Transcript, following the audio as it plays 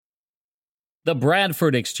The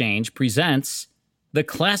Bradford Exchange presents the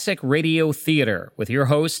Classic Radio Theater with your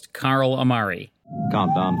host, Carl Amari.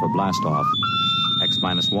 Countdown for blast-off.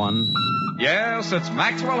 X-1. Yes, it's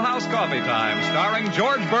Maxwell House Coffee Time, starring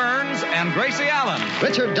George Burns and Gracie Allen.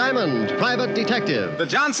 Richard Diamond, Private Detective. The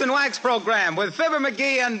Johnson Wax Program with Fibber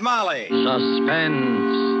McGee and Molly.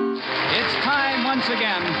 Suspense. It's time once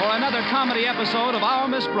again for another comedy episode of Our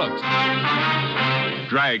Miss Brooks.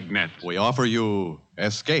 Dragnet. We offer you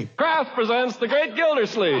Escape. Kraft presents The Great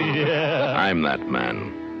Gildersleeve. Yeah. I'm that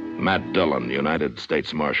man. Matt Dillon, United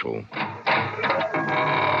States Marshal.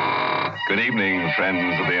 Good evening,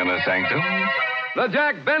 friends of the Inner Sanctum. The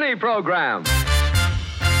Jack Benny Program.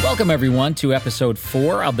 Welcome, everyone, to Episode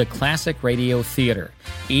 4 of the Classic Radio Theater.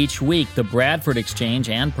 Each week, the Bradford Exchange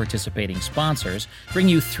and participating sponsors bring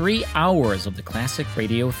you 3 hours of the Classic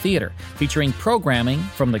Radio Theater, featuring programming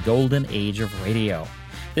from the golden age of radio.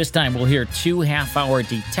 This time, we'll hear 2 half-hour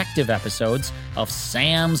detective episodes of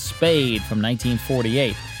Sam Spade from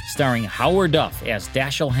 1948, starring Howard Duff as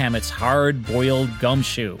Dashiell Hammett's hard-boiled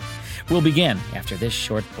gumshoe. We'll begin after this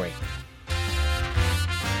short break.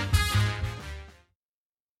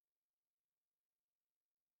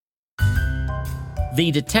 The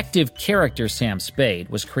detective character Sam Spade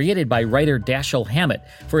was created by writer Dashiell Hammett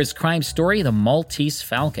for his crime story The Maltese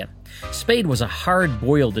Falcon. Spade was a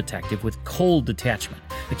hard-boiled detective with cold detachment,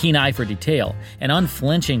 a keen eye for detail, and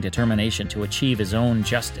unflinching determination to achieve his own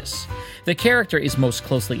justice. The character is most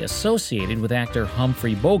closely associated with actor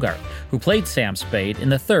Humphrey Bogart, who played Sam Spade in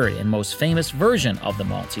the third and most famous version of The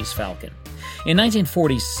Maltese Falcon. In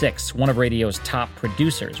 1946, one of radio's top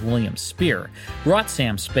producers, William Spear, brought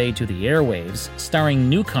Sam Spade to the airwaves, starring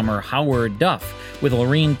newcomer Howard Duff, with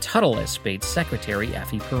Lorene Tuttle as Spade's secretary,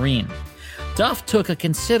 Effie Perrine. Duff took a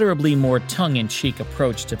considerably more tongue-in-cheek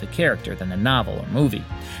approach to the character than the novel or movie.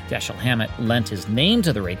 Dashiell Hammett lent his name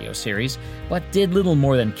to the radio series, but did little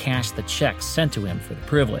more than cash the checks sent to him for the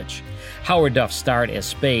privilege. Howard Duff starred as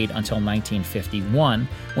Spade until 1951,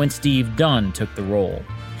 when Steve Dunn took the role.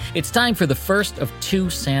 It's time for the first of 2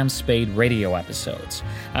 Sam Spade radio episodes.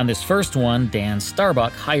 On this first one, Dan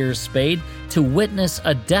Starbuck hires Spade to witness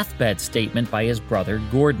a deathbed statement by his brother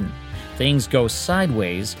Gordon. Things go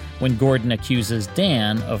sideways when Gordon accuses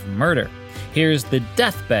Dan of murder. Here's The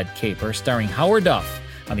Deathbed Caper starring Howard Duff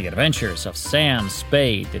on the adventures of Sam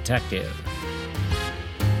Spade, Detective.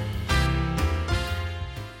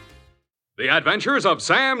 The Adventures of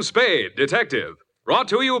Sam Spade, Detective. Brought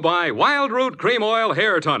to you by Wild Root Cream Oil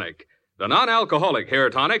Hair Tonic, the non-alcoholic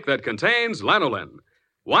hair tonic that contains lanolin.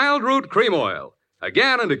 Wild Root Cream Oil,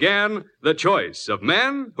 again and again, the choice of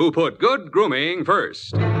men who put good grooming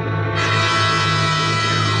first. Sam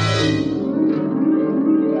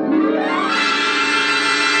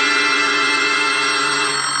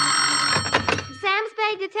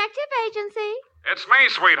Spade Detective Agency. It's me,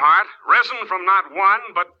 sweetheart. Risen from not 1,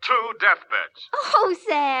 but 2 deathbeds. Oh,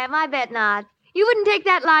 Sam, I bet not. You wouldn't take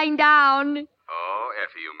that lying down. Oh,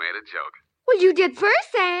 Effie, you made a joke. Well, you did first,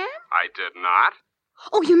 Sam. I did not.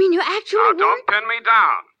 Oh, you mean you actually Now, don't pin me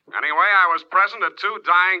down. Anyway, I was present at 2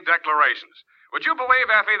 dying declarations. Would you believe,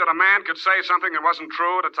 Effie, that a man could say something that wasn't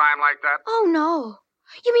true at a time like that? Oh, no.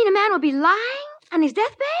 You mean a man would be lying on his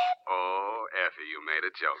deathbed? Oh, Effie, you made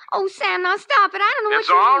a joke. Oh, Sam, now stop it. I don't know what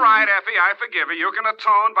It's all right, Effie. I forgive you. You can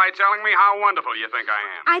atone by telling me how wonderful you think I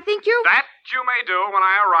am. I think you're... That you may do when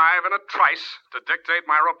I arrive in a trice to dictate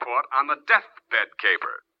my report on the deathbed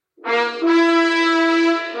caper.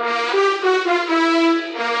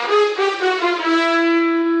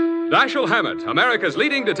 Dashiell Hammett, America's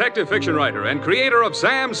leading detective fiction writer and creator of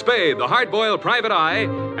Sam Spade, the hard-boiled private eye,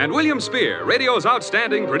 and William Spear, radio's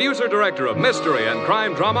outstanding producer-director of mystery and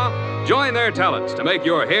crime drama, join their talents to make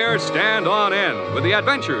your hair stand on end with the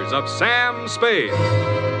adventures of Sam Spade.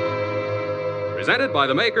 Presented by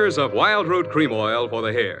the makers of Wild Root Cream Oil for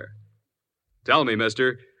the hair. Tell me,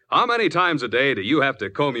 mister, how many times a day do you have to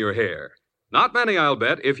comb your hair? Not many, I'll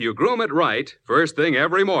bet, if you groom it right, first thing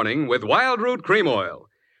every morning with Wild Root Cream Oil.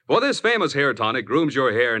 For this famous hair tonic grooms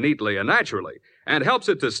your hair neatly and naturally and helps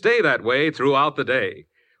it to stay that way throughout the day.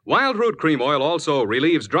 Wild Root Cream Oil also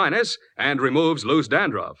relieves dryness and removes loose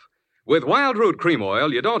dandruff. With Wild Root Cream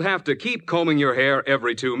Oil, you don't have to keep combing your hair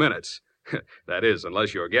every 2 minutes. That is,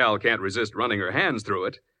 unless your gal can't resist running her hands through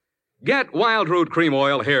it. Get Wild Root Cream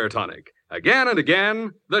Oil Hair Tonic. Again and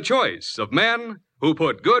again, the choice of men who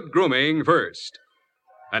put good grooming first.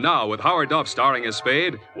 And now, with Howard Duff starring as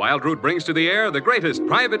Spade, Wild Root brings to the air the greatest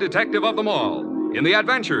private detective of them all in the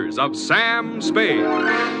adventures of Sam Spade.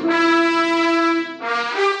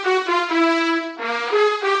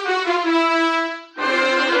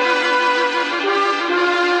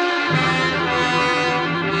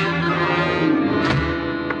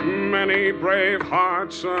 Many brave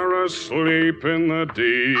hearts are asleep in the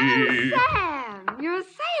deep. Oh, Sam, you're a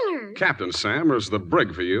sailor. Captain Sam, there's the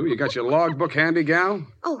brig for you. You got your logbook handy, gal?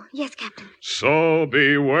 Oh, yes, Captain. So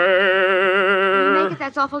beware. Make it,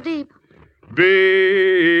 that's awful deep.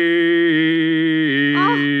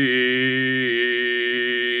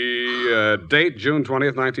 Date, June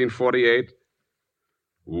 20th, 1948.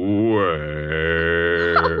 Where?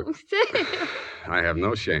 Oh, Sam. I have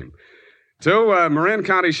no shame. To Marin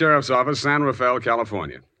County Sheriff's Office, San Rafael,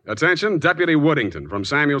 California. Attention, Deputy Woodington from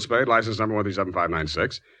Samuel Spade, license number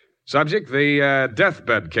 137596. Subject, the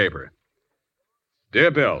deathbed caper. Dear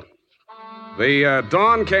Bill, the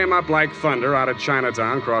dawn came up like thunder out of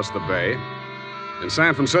Chinatown across the bay. In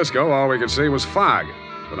San Francisco, all we could see was fog.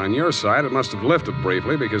 But on your side, it must have lifted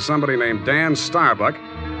briefly because somebody named Dan Starbuck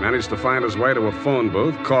managed to find his way to a phone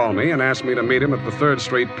booth, call me, and ask me to meet him at the 3rd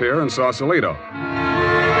Street Pier in Sausalito.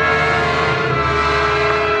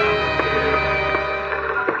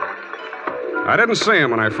 I didn't see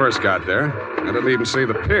him when I first got there. I didn't even see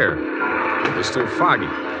the pier. It was too foggy.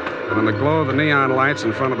 But in the glow of the neon lights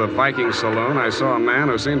in front of the Viking Saloon, I saw a man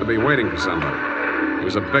who seemed to be waiting for somebody. He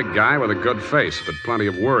was a big guy with a good face, but plenty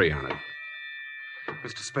of worry on it.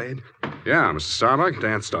 Mr. Spade? Yeah, Mr. Starbuck?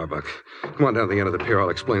 Dan Starbuck. Come on down to the end of the pier. I'll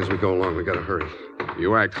explain as we go along. We gotta hurry.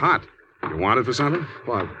 You act hot. You wanted for something?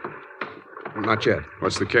 Well, not yet.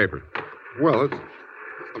 What's the caper? Well,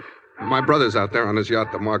 my brother's out there on his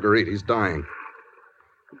yacht, the Marguerite. He's dying.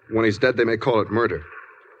 When he's dead, they may call it murder.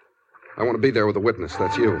 I want to be there with a witness.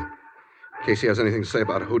 That's you. In case he has anything to say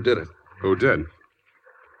about who did it. Who did?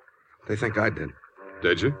 They think I did.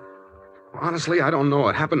 Did you? Honestly, I don't know.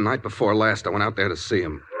 It happened night before last. I went out there to see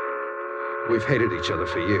him. We've hated each other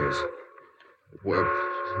for years.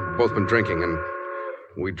 We've both been drinking, and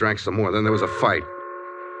we drank some more. Then there was a fight.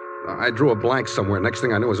 I drew a blank somewhere. Next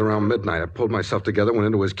thing I knew, it was around midnight. I pulled myself together, went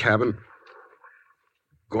into his cabin.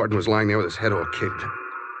 Gordon was lying there with his head all kicked.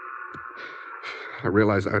 I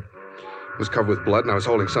realized I was covered with blood, and I was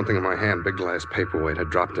holding something in my hand, big glass paperweight. I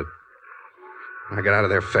dropped it. I got out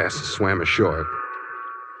of there fast and swam ashore.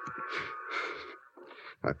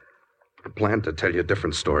 I planned to tell you a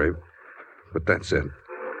different story, but that's it.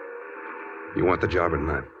 You want the job or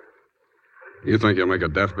not? You think you'll make a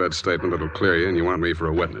deathbed statement that'll clear you, and you want me for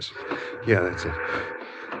a witness? Yeah, that's it.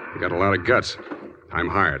 You got a lot of guts. I'm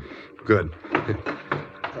hired. Good.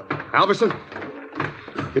 Halverson?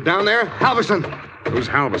 You down there? Halverson! Who's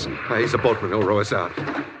Halverson? He's a boatman. He'll row us out.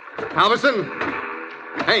 Halverson!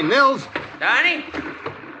 Hey, Nils! Donnie?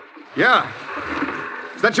 Yeah.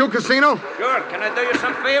 Is that you, Casino? Sure. Can I do you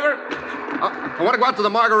some favor? I want to go out to the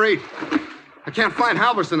Marguerite. I can't find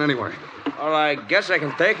Halverson anywhere. Well, I guess I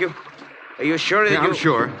can take you. Are you sure that I'm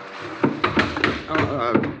sure.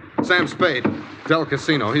 Sam Spade, Del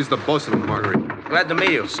Casino. He's the bosun of the Marguerite. Glad to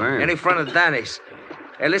meet you. Sam. Any friend of Danny's.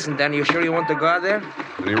 Hey, listen, Danny, you sure you want to go out there?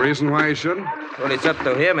 Any reason why you shouldn't? Well, it's up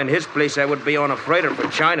to him. In his place, I would be on a freighter for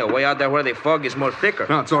China, way out there where the fog is more thicker.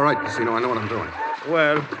 No, it's all right, Casino. I know what I'm doing.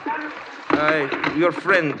 Well, your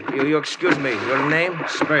friend, you excuse me, your name?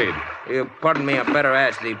 Spade. You pardon me, I better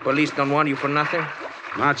ask. The police don't want you for nothing?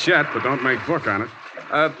 Not yet, but don't make book on it.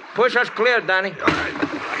 Push us clear, Danny. All right.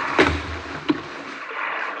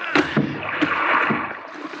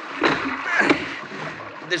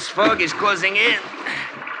 This fog is closing in,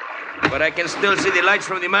 but I can still see the lights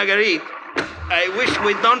from the Marguerite. I wish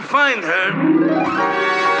we don't find her.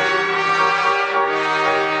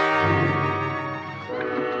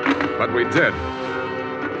 But we did.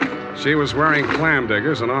 She was wearing clam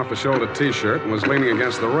diggers, an off-the-shoulder T-shirt, and was leaning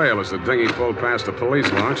against the rail as the dinghy pulled past a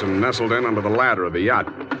police launch and nestled in under the ladder of the yacht.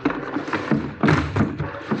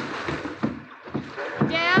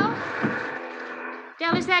 Del?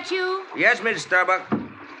 Del, is that you? Yes, Miss Starbuck.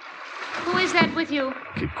 Who is that with you?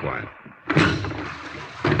 Keep quiet.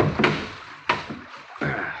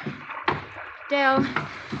 Del,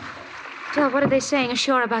 what are they saying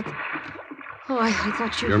ashore about... Oh, I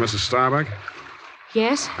thought you... You're Mrs. Starbuck?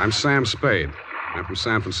 Yes? I'm Sam Spade. I'm from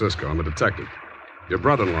San Francisco. I'm a detective. Your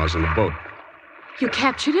brother-in-law's in the boat. You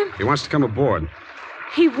captured him? He wants to come aboard.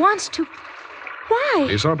 He wants to... Why?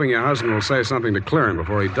 He's hoping your husband will say something to clear him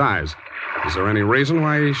before he dies. Is there any reason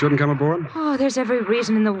why he shouldn't come aboard? Oh, there's every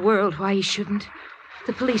reason in the world why he shouldn't.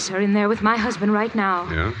 The police are in there with my husband right now.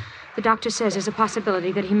 Yeah? The doctor says there's a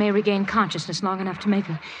possibility that he may regain consciousness long enough to make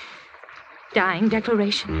a dying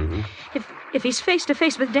declaration. Mm-hmm. If he's face to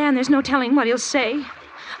face with Dan, there's no telling what he'll say.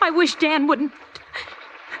 I wish Dan wouldn't...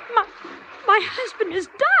 My husband is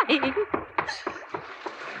dying.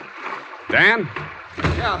 Dan?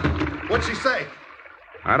 Yeah. What'd she say?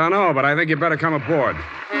 I don't know, but I think you better come aboard.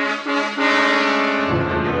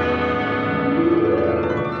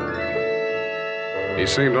 He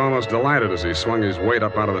seemed almost delighted as he swung his weight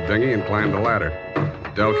up out of the dinghy and climbed the ladder.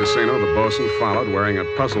 Del Casino, the bosun, followed, wearing a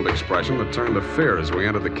puzzled expression that turned to fear as we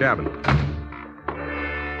entered the cabin.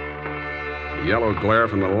 The yellow glare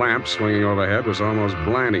from the lamp swinging overhead was almost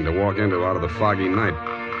blinding to walk into out of the foggy night.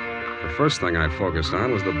 The first thing I focused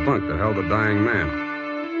on was the bunk that held the dying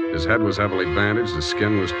man. His head was heavily bandaged, his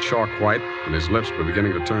skin was chalk white, and his lips were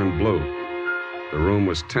beginning to turn blue. The room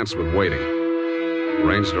was tense with waiting.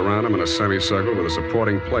 Ranged around him in a semicircle were the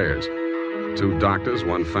supporting players. 2 doctors,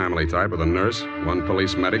 1 family type with a nurse, 1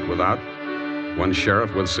 police medic without, 1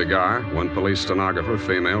 sheriff with cigar, 1 police stenographer,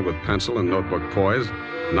 female with pencil and notebook poised,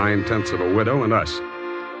 9/10 of a widow, and us.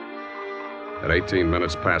 At 18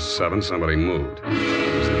 minutes past 7, somebody moved.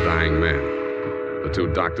 It was the dying man. The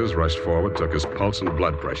 2 doctors rushed forward, took his pulse and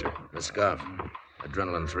blood pressure. Miss Scarf,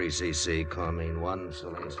 adrenaline 3cc, chlorine 1,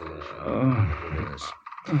 saline solution.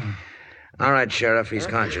 All right, Sheriff, he's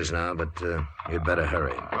conscious now, but you'd better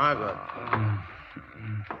hurry. Margaret.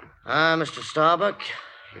 Mr. Starbuck,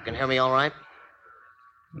 you can hear me all right?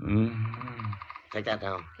 Take that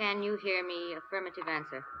down. Can you hear me? Affirmative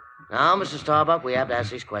answer. Now, Mr. Starbuck, we have to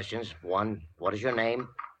ask these questions. 1, what is your name?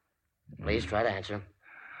 Please try to answer.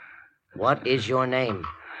 What is your name?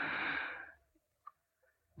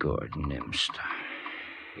 Gordon M. Starr.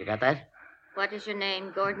 You got that? What is your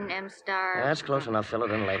name? Gordon M. Starr. That's close enough. Fill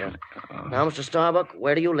it in later. Now, Mr. Starbuck,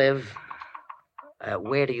 where do you live?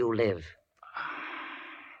 Where do you live?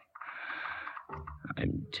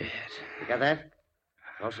 I'm dead. You got that?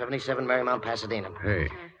 1277 Marymount, Pasadena. Hey.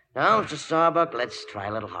 Now, Mr. Starbuck, let's try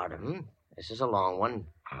a little harder. This is a long one.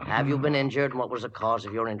 Have you been injured, and what was the cause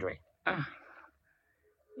of your injury?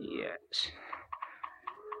 Yes.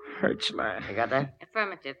 Hurts like. You got that?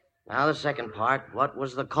 Affirmative. Now, the second part. What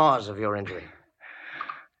was the cause of your injury?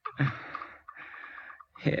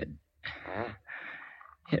 Head.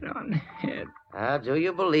 Hit on head. Do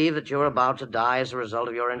you believe that you're about to die as a result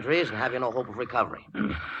of your injuries, and have you no hope of recovery?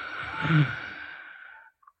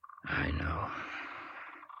 I know.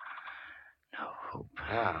 No hope.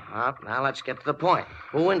 Now let's get to the point.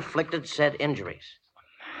 Who inflicted said injuries?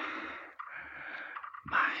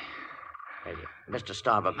 Hey, Mr.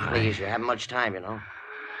 Starbuck, please, you haven't much time, you know.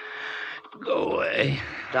 Go away.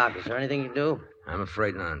 Doc, is there anything you can do? I'm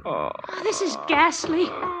afraid not. Oh, this is ghastly.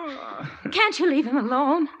 Can't you leave him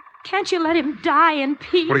alone? Can't you let him die in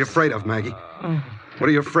peace? What are you afraid of, Maggie? What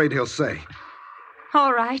are you afraid he'll say?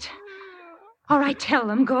 All right. All right, tell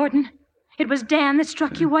them, Gordon. It was Dan that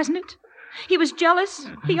struck you, wasn't it? He was jealous.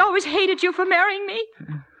 He always hated you for marrying me.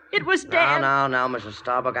 It was Dan. Now, Mrs.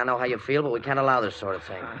 Starbuck, I know how you feel, but we can't allow this sort of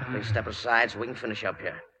thing. Please step aside so we can finish up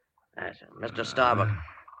here. Mr. Starbuck.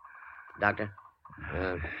 Doctor?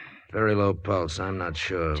 Very low pulse. I'm not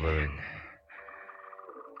sure whether... Dan.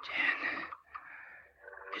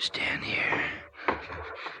 Is Dan here?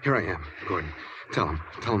 Here I am, Gordon. Tell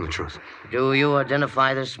him the truth. Do you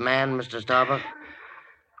identify this man, Mr. Starbuck?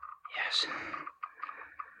 Yes.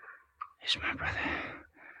 He's my brother.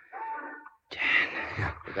 Dan.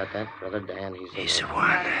 Yeah. You got that, brother Dan? He's the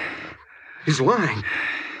one. He's lying.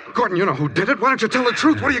 Gordon, you know who did it. Why don't you tell the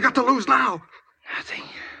truth? What do you got to lose now?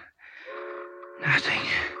 Nothing.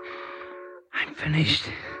 I'm finished.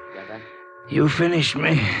 You got that? You finished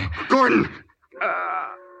me. Gordon!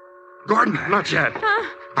 Gordon, not yet.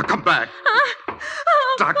 Now come back.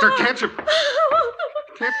 Doctor, can't you...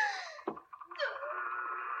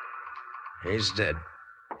 He's dead.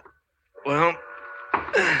 Well...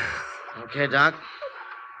 Okay, Doc.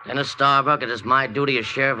 Dennis Starbuck, it is my duty as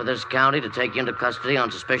sheriff of this county to take you into custody on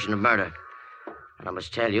suspicion of murder. And I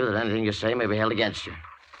must tell you that anything you say may be held against you.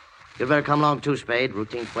 You'd better come along, too, Spade.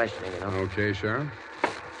 Routine questioning, you know. Okay, Sheriff.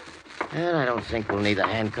 And I don't think we'll need the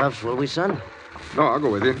handcuffs, will we, son? No, I'll go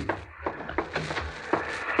with you.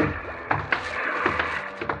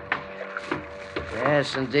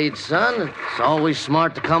 Yes, indeed, son. It's always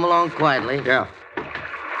smart to come along quietly. Yeah.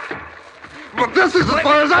 But this is as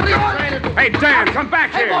far as I'm going. Hey, Dan, come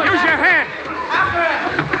back here. Boy, Use your head.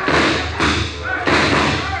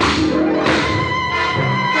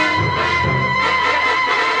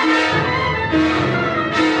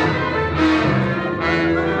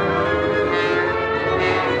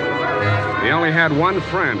 He only had one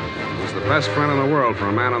friend. He was the best friend in the world for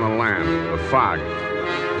a man on the land, the fog.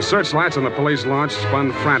 The searchlights on the police launch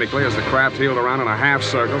spun frantically as the craft heeled around in a half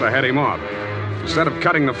circle to head him off. Instead of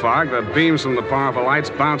cutting the fog, the beams from the powerful lights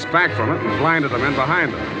bounced back from it and blinded the men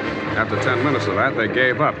behind them. After 10 minutes of that, they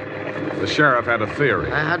gave up. The sheriff had a theory.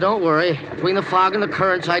 Don't worry. Between the fog and the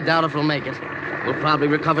currents, I doubt if we'll make it. We'll probably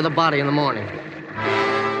recover the body in the morning.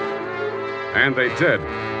 And they did.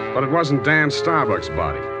 But it wasn't Dan Starbuck's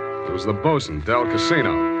body. It was the bosun, Del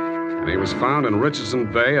Casino. and he was found in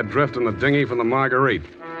Richardson Bay adrift in the dinghy from the Marguerite.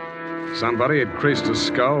 Somebody had creased his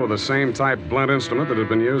skull with the same type blunt instrument that had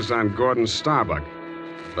been used on Gordon Starbuck.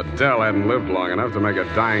 But Dell hadn't lived long enough to make a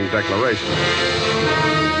dying declaration.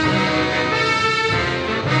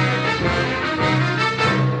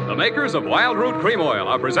 The makers of Wild Root Cream Oil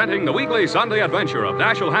are presenting the weekly Sunday adventure of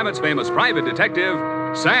Dashiell Hammett's famous private detective,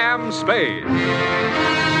 Sam Spade.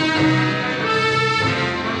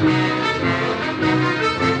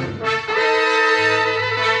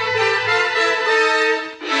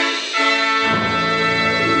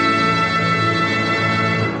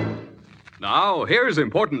 Now, here's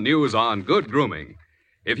important news on good grooming.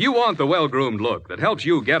 If you want the well-groomed look that helps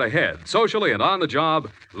you get ahead, socially and on the job,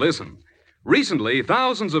 listen. Recently,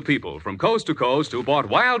 thousands of people from coast to coast who bought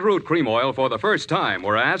Wild Root Cream Oil for the first time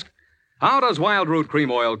were asked, how does Wild Root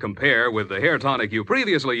Cream Oil compare with the hair tonic you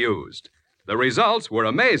previously used? The results were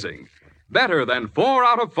amazing. Better than 4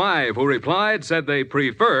 out of 5 who replied said they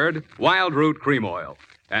preferred Wild Root Cream Oil.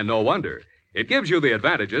 And no wonder. It gives you the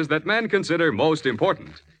advantages that men consider most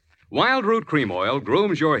important. Wild Root Cream Oil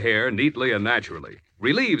grooms your hair neatly and naturally,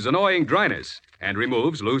 relieves annoying dryness, and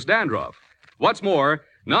removes loose dandruff. What's more,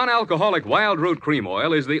 non-alcoholic Wild Root Cream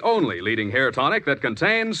Oil is the only leading hair tonic that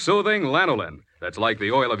contains soothing lanolin that's like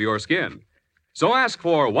the oil of your skin. So ask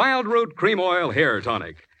for Wild Root Cream Oil Hair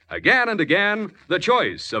Tonic. Again and again, the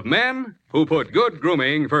choice of men who put good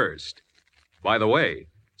grooming first. By the way,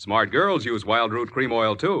 smart girls use Wild Root Cream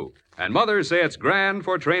Oil, too, and mothers say it's grand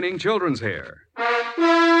for training children's hair.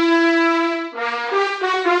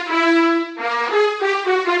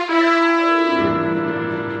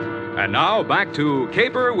 And now, back to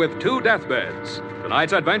Caper with 2 Deathbeds.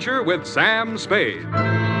 Tonight's adventure with Sam Spade.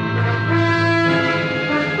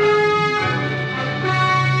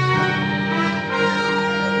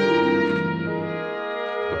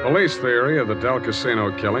 The police theory of the Del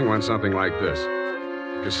Casino killing went something like this.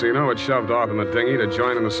 Casino had shoved off in the dinghy to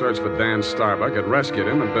join in the search for Dan Starbuck, had rescued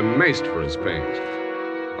him, and been maced for his pains.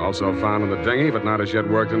 Also found in the dinghy, but not as yet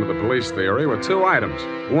worked into the police theory, were 2 items.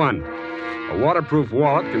 1, a waterproof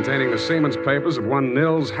wallet containing the seaman's papers of one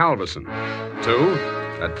Nils Halverson.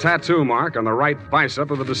 2, a tattoo mark on the right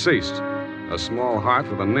bicep of the deceased. A small heart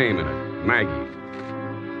with a name in it, Maggie.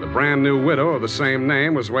 The brand new widow of the same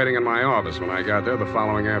name was waiting in my office when I got there the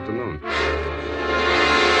following afternoon.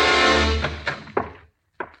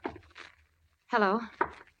 Hello.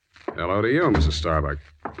 Hello to you, Mrs. Starbuck.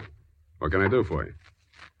 What can I do for you?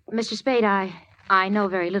 Mr. Spade, I know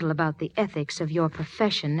very little about the ethics of your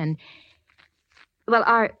profession, and... Well,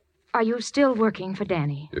 are you still working for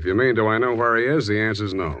Danny? If you mean, do I know where he is, the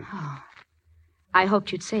answer's no. Oh. I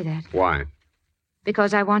hoped you'd say that. Why?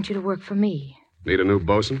 Because I want you to work for me. Need a new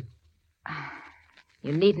bosun?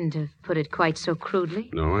 You needn't have put it quite so crudely.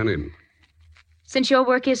 No, I needn't. Since your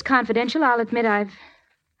work is confidential, I'll admit I've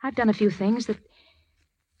done a few things that...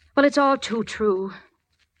 Well, it's all too true.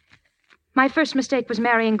 My first mistake was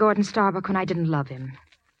marrying Gordon Starbuck when I didn't love him.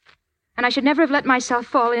 And I should never have let myself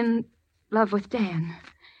fall in love with Dan.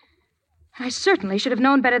 I certainly should have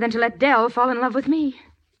known better than to let Dell fall in love with me.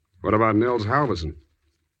 What about Nils Halverson?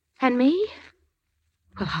 And me?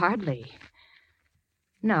 Well, hardly.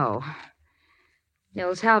 No.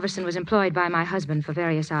 Nils Halverson was employed by my husband for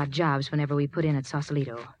various odd jobs whenever we put in at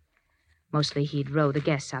Sausalito. Mostly he'd row the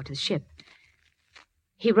guests out to the ship.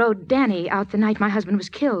 He rowed Danny out the night my husband was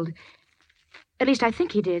killed. At least I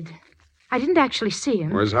think he did. I didn't actually see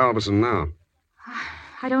him. Where's Halverson now?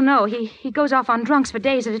 I don't know. He goes off on drunks for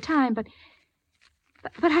days at a time, but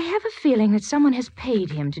I have a feeling that someone has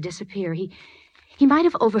paid him to disappear. He might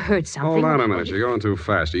have overheard something. Hold on a minute. You're going too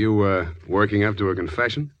fast. Are you, working up to a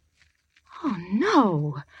confession? Oh,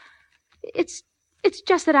 no. It's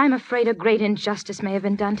just that I'm afraid a great injustice may have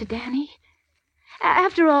been done to Danny.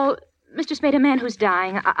 After all, Mr. Spade, a man who's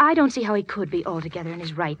dying, I don't see how he could be altogether in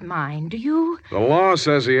his right mind. Do you? The law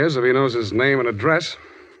says he is if he knows his name and address.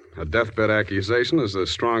 A deathbed accusation is the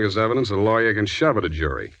strongest evidence a lawyer can shove at a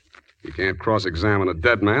jury. You can't cross-examine a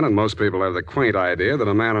dead man, and most people have the quaint idea that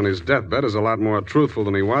a man on his deathbed is a lot more truthful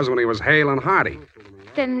than he was when he was hale and hearty.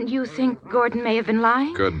 Then you think Gordon may have been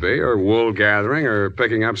lying? Could be, or wool gathering, or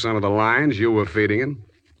picking up some of the lines you were feeding him.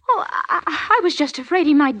 Oh, I was just afraid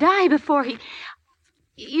he might die before he...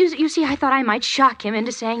 You see, I thought I might shock him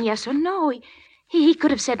into saying yes or no. He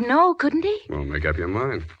could have said no, couldn't he? Well, make up your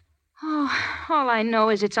mind. Oh, all I know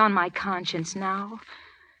is it's on my conscience now.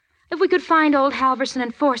 If we could find old Halverson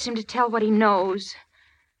and force him to tell what he knows.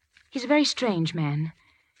 He's a very strange man.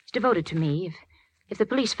 He's devoted to me. If the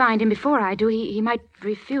police find him before I do, he might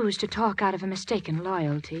refuse to talk out of a mistaken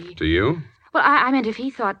loyalty. To you? Well, I meant if he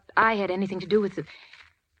thought I had anything to do with the...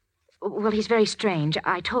 Well, he's very strange.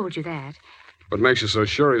 I told you that. What makes you so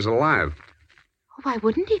sure he's alive? Why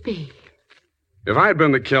wouldn't he be? If I'd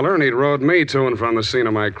been the killer and he'd rode me to and from the scene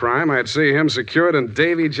of my crime, I'd see him secured in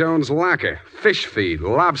Davy Jones' locker. Fish feed,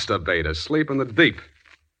 lobster bait, asleep in the deep.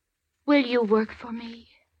 Will you work for me?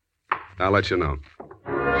 I'll let you know.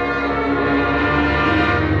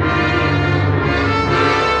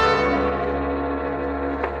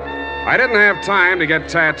 I didn't have time to get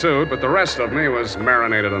tattooed, but the rest of me was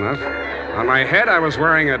marinated enough. On my head, I was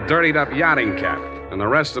wearing a dirtied-up yachting cap, and the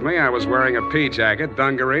rest of me, I was wearing a pea jacket,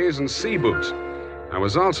 dungarees, and sea boots. I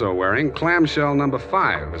was also wearing clamshell number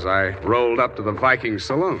 5 as I rolled up to the Viking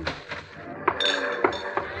saloon.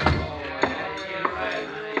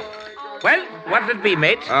 Well, what did it be,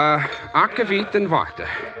 mate? Akavit and water.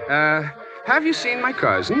 Have you seen my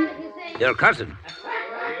cousin? Your cousin?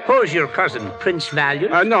 Who's your cousin, Prince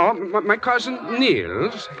Valiant? No, my cousin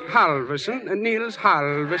Niels Halverson. Niels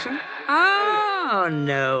Halverson. Oh,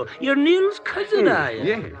 no. You're Niels' cousin, are you?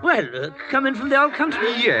 Yeah. Well, coming from the old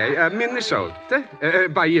country? Yeah, Minnesota.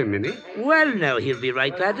 By you, Minnie. Well, no, he'll be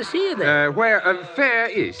right glad to see you there. Where fair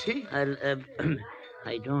is he?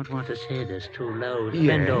 I don't want to say this too loud. Yeah.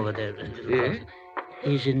 Bend over there. Yeah?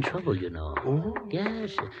 He's in trouble, you know. Oh?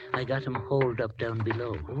 Yes, I got him holed up down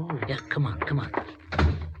below. Oh. Yeah, come on.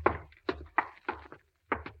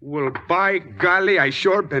 Well, by golly, I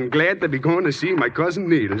sure been glad to be going to see my cousin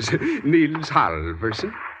Niels. Niels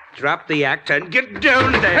Halverson. Drop the act and get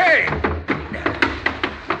down there. Hey!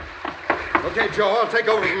 Okay, Joe, I'll take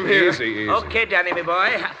over from here. Easy. Okay, Danny, my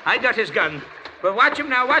boy. I got his gun. But watch him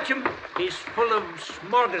now, watch him. He's full of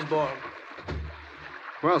smorgasbord.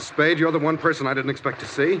 Well, Spade, you're the one person I didn't expect to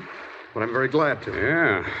see, but I'm very glad to.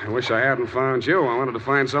 Yeah, I wish I hadn't found you. I wanted to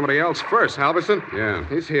find somebody else first. Halverson? Yeah.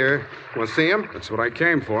 He's here. Want to see him? That's what I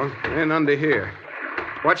came for. And under here.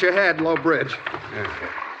 Watch your head, low bridge. Yeah.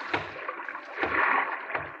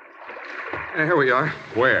 Here we are.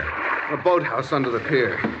 Where? A boathouse under the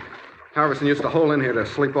pier. Halverson used to hole in here to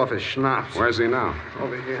sleep off his schnapps. Where's he now?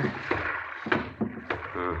 Over here.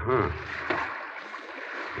 Uh-huh.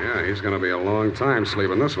 Yeah, he's going to be a long time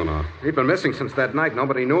sleeping this one off. He'd been missing since that night.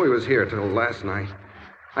 Nobody knew he was here till last night.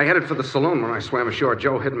 I headed for the saloon when I swam ashore.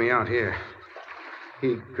 Joe hid me out here.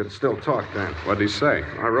 He could still talk then. What'd he say?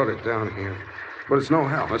 I wrote it down here. But it's no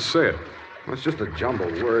help. Let's see it. It's just a jumble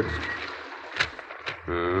of words.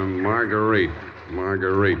 Marguerite.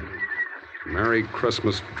 Merry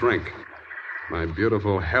Christmas drink. My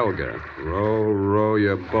beautiful Helga. Row, row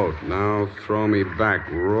your boat. Now throw me back.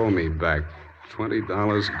 Row me back.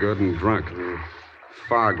 $20 good and drunk.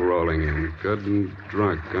 Fog rolling in. Good and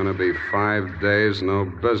drunk. Gonna be 5 days, no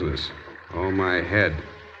business. Oh, my head.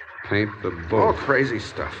 Paint the boat. All crazy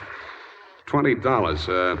stuff. $20.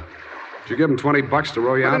 Did you give him $20 to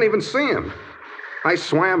row you out? I didn't even see him. I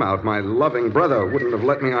swam out. My loving brother wouldn't have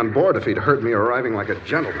let me on board if he'd heard me arriving like a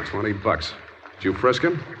gentleman. $20. Did you frisk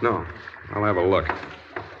him? No. I'll have a look.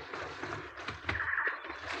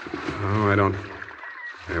 Oh, I don't...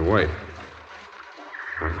 Hey, wait.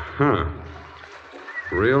 Uh-huh.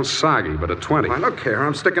 Real soggy, but a 20. I don't care.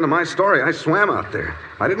 I'm sticking to my story. I swam out there.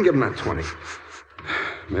 I didn't give him that 20.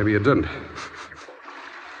 Maybe you didn't.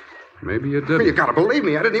 Maybe you didn't. Well, you gotta believe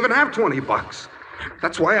me. I didn't even have $20.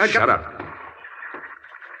 That's why I got... Shut up.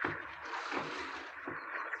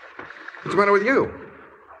 What's the matter with you?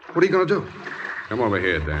 What are you gonna do? Come over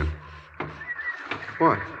here, Dan.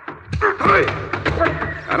 What?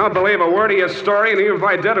 I don't believe a word of your story, and even if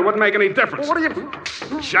I did, it wouldn't make any difference. What are you...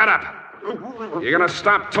 Shut up. You're gonna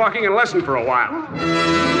stop talking and listen for a while.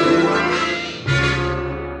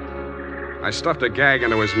 I stuffed a gag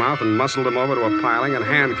into his mouth and muscled him over to a piling and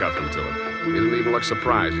handcuffed him to it. He didn't even look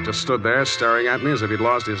surprised. He just stood there staring at me as if he'd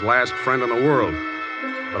lost his last friend in the world.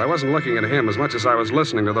 But I wasn't looking at him as much as I was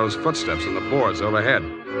listening to those footsteps in the boards overhead.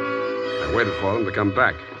 I waited for them to come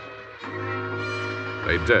back.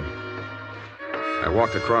 They did. I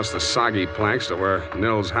walked across the soggy planks to where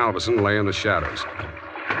Nils Halverson lay in the shadows.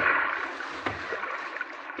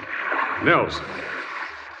 Nils,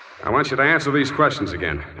 I want you to answer these questions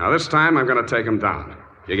again. Now, this time, I'm going to take them down.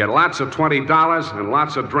 You get lots of $20 and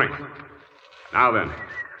lots of drink. Now then,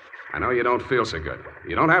 I know you don't feel so good.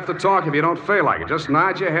 You don't have to talk if you don't feel like it. Just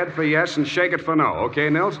nod your head for yes and shake it for no. Okay,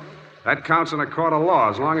 Nils? That counts in a court of law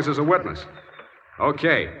as long as there's a witness.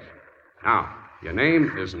 Okay. Now, your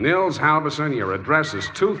name is Nils Halverson. Your address is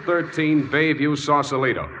 213 Bayview,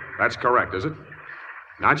 Sausalito. That's correct, is it?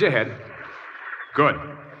 Nod your head. Good.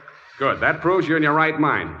 Good. That proves you're in your right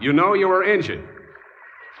mind. You know you were injured.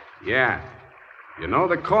 Yeah. You know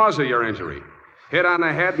the cause of your injury. Hit on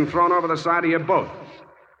the head and thrown over the side of your boat.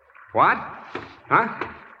 What? Huh?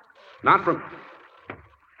 Not from...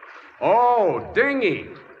 Oh, dinghy.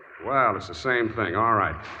 Well, it's the same thing. All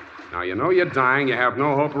right. Now, you know you're dying. You have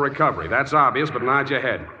no hope of recovery. That's obvious, but nod your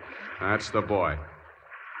head. That's the boy.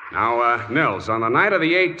 Now, Nils, on the night of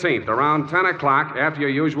the 18th, around 10 o'clock, after your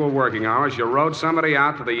usual working hours, you rode somebody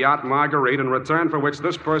out to the yacht Marguerite, in return for which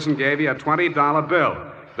this person gave you a $20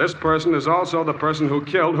 bill. This person is also the person who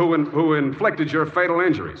killed, who inflicted your fatal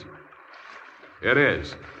injuries. It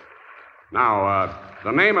is. Now,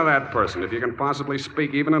 the name of that person, if you can possibly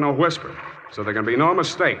speak even in a whisper, so there can be no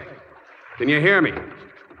mistake. Can you hear me?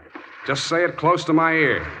 Just say it close to my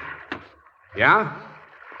ear. Yeah?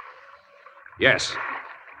 Yes.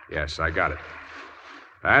 Yes, I got it.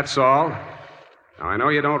 That's all. Now, I know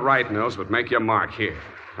you don't write, Nils, but make your mark here.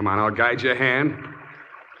 Come on, I'll guide your hand.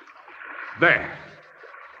 There.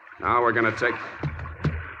 Now we're going to take...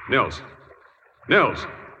 Nils. Nils.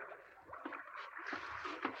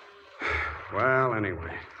 Well,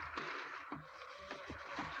 anyway.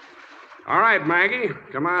 All right, Maggie.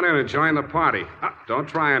 Come on in and join the party. Don't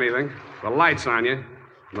try anything. The light's on you.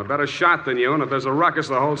 I'm a better shot than you, and if there's a ruckus,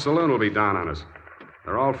 the whole saloon will be down on us.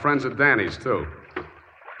 They're all friends of Danny's, too.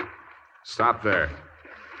 Stop there.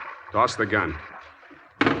 Toss the gun.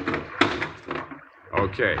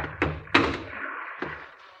 Okay.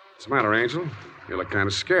 What's the matter, Angel? You look kind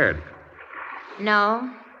of scared.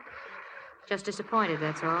 No. Just disappointed,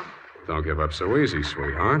 that's all. Don't give up so easy,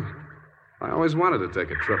 sweetheart. I always wanted to take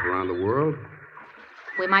a trip around the world.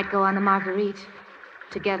 We might go on the Marguerite.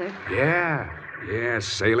 Together. Yeah,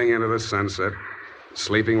 sailing into the sunset.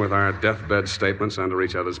 Sleeping with our deathbed statements under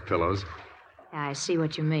each other's pillows. I see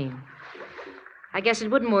what you mean. I guess it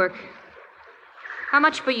wouldn't work. How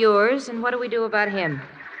much for yours, and what do we do about him?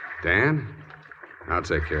 Dan? I'll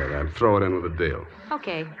take care of that. Throw it in with a deal.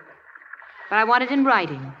 Okay. But I want it in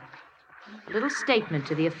writing. A little statement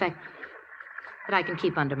to the effect that I can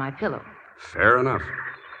keep under my pillow. Fair enough.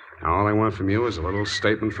 Now, all I want from you is a little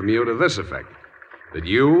statement from you to this effect. That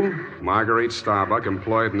you, Marguerite Starbuck,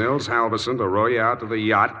 employed Nils Halverson to row you out to the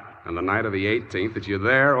yacht on the night of the 18th, that you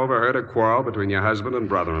there overheard a quarrel between your husband and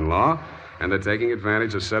brother-in-law, and that taking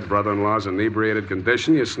advantage of said brother-in-law's inebriated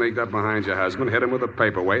condition, you sneaked up behind your husband, hit him with a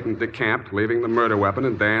paperweight, and decamped, leaving the murder weapon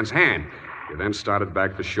in Dan's hand. You then started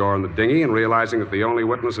back for shore in the dinghy, and realizing that the only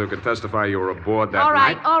witness who could testify you were aboard that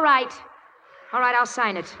night... All right, I'll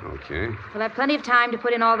sign it. Okay. We'll have plenty of time to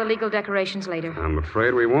put in all the legal decorations later. I'm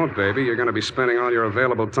afraid we won't, baby. You're going to be spending all your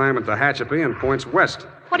available time at the Tehachapi and points west.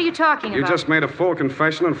 What are you talking about? You just made a full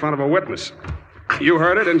confession in front of a witness. You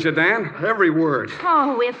heard it, didn't you, Dan? Every word.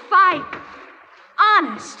 Oh, if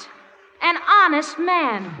honest. An honest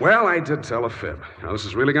man. Well, I did tell a fib. Now, this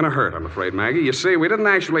is really going to hurt, I'm afraid, Maggie. You see, we didn't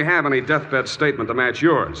actually have any deathbed statement to match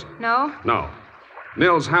yours. No? No.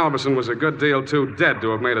 Nils Halverson was a good deal too dead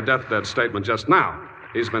to have made a deathbed statement just now.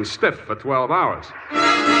 He's been stiff for 12 hours.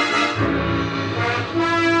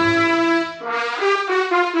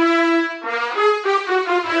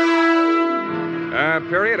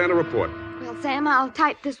 Period, and a report. Well, Sam, I'll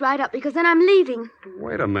type this right up because then I'm leaving.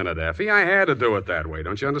 Wait a minute, Effie. I had to do it that way.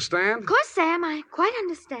 Don't you understand? Of course, Sam, I quite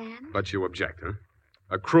understand. But you object, huh?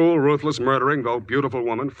 A cruel, ruthless, murdering, though beautiful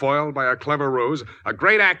woman, foiled by a clever ruse, a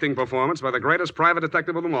great acting performance by the greatest private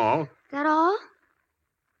detective of them all. That all?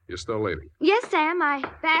 You're still leaving? Yes, Sam, my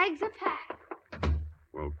bags are packed.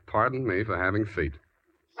 Well, pardon me for having feet.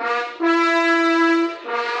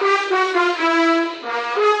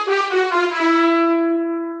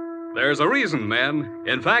 There's a reason, men.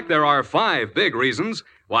 In fact, there are 5 big reasons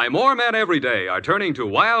why more men every day are turning to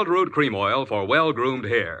Wild Root Cream Oil for well-groomed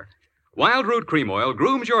hair. Wild Root Cream Oil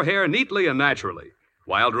grooms your hair neatly and naturally.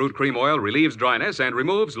 Wild Root Cream Oil relieves dryness and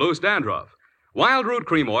removes loose dandruff. Wild Root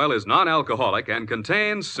Cream Oil is non-alcoholic and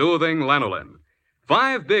contains soothing lanolin.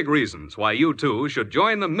 5 big reasons why you, too, should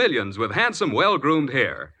join the millions with handsome, well-groomed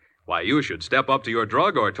hair. Why you should step up to your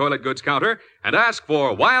drug or toilet goods counter and ask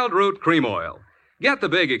for Wild Root Cream Oil. Get the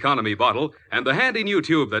big economy bottle and the handy new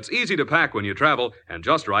tube that's easy to pack when you travel and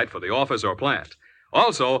just right for the office or plant.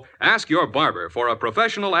 Also, ask your barber for a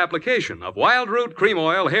professional application of Wild Root Cream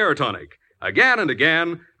Oil Hair Tonic. Again and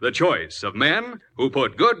again, the choice of men who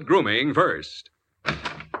put good grooming first.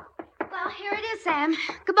 Well, here it is, Sam.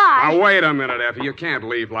 Goodbye. Now, wait a minute, Effie. You can't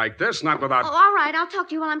leave like this, not without... Oh, all right. I'll talk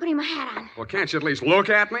to you while I'm putting my hat on. Well, can't you at least look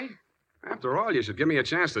at me? After all, you should give me a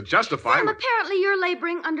chance to justify... Sam, apparently you're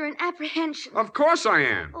laboring under an apprehension. Of course I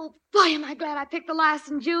am. Oh, boy, am I glad I picked the last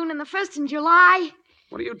in June and the first in July.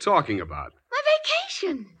 What are you talking about? My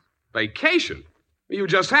vacation. Vacation? You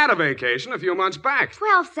just had a vacation a few months back.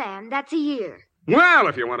 12, Sam. That's a year. Well,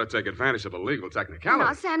 if you want to take advantage of a legal technicality...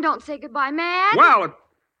 No, Sam, don't say goodbye, man. Well,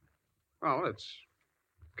 it's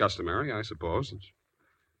customary, I suppose.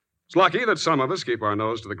 It's It's lucky that some of us keep our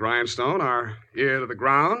nose to the grindstone, our ear to the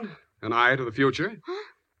ground, an eye to the future. Huh?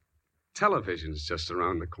 Television's just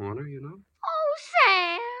around the corner, you know. Oh,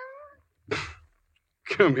 Sam.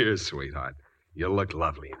 Come here, sweetheart. You look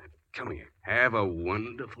lovely in it. Come here. Have a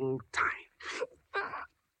wonderful time.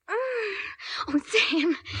 Oh,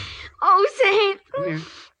 Sam. Oh, Sam. Come here.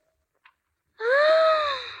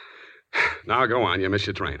 Now go on. You missed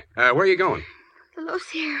your train. Where are you going? The Los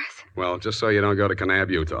Sierras. Well, just so you don't go to Kanab,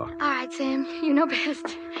 Utah. All right, Sam. You know best.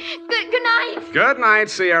 Good night. Good night,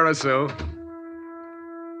 Sierra Sue.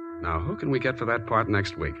 Now, who can we get for that part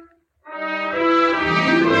next week?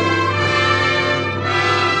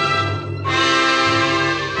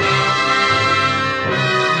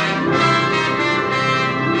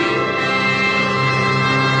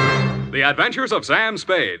 The Adventures of Sam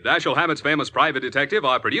Spade, Dashiell Hammett's famous private detective,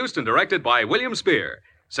 are produced and directed by William Spear.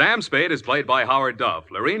 Sam Spade is played by Howard Duff.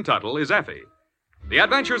 Lorene Tuttle is Effie. The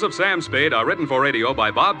Adventures of Sam Spade are written for radio by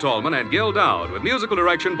Bob Tallman and Gil Dowd, with musical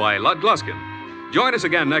direction by Lud Gluskin. Join us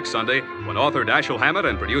again next Sunday when author Dashiell Hammett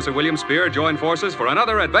and producer William Spear join forces for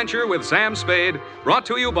another adventure with Sam Spade, brought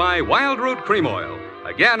to you by Wild Root Cream Oil.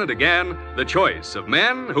 Again and again, the choice of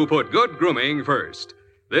men who put good grooming first.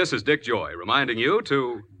 This is Dick Joy reminding you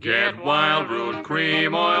to get Wild Root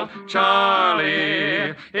Cream Oil,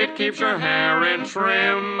 Charlie. It keeps your hair in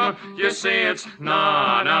trim. You see, it's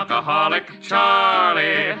non-alcoholic,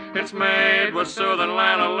 Charlie. It's made with soothing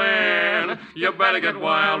lanolin. You better get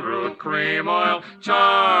Wild Root Cream Oil,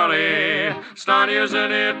 Charlie. Start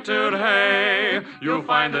using it today. You'll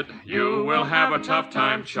find that you will have a tough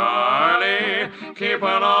time, Charlie. Keeping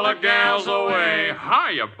all the gals away.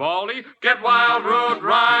 Hiya, Baldy. Get Wild Root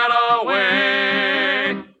right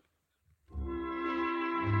away.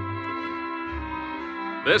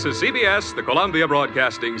 This is CBS, the Columbia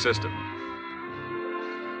Broadcasting System.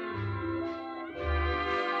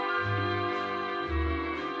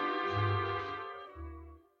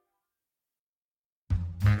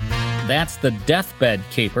 That's The Deathbed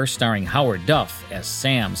Caper, starring Howard Duff as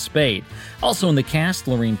Sam Spade. Also in the cast,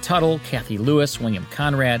 Lorene Tuttle, Kathy Lewis, William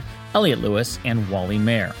Conrad, Elliot Lewis, and Wally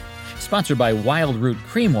Mayer. Sponsored by Wild Root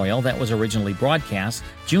Cream Oil, that was originally broadcast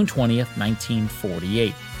June 20th,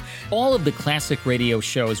 1948. All of the classic radio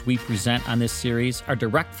shows we present on this series are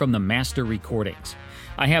direct from the master recordings.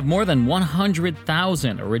 I have more than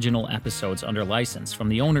 100,000 original episodes under license from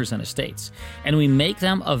the owners and estates, and we make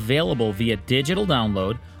them available via digital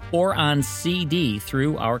download or on CD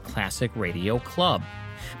through our Classic Radio Club.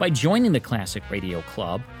 By joining the Classic Radio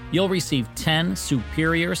Club, you'll receive 10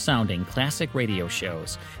 superior-sounding classic radio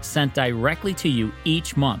shows sent directly to you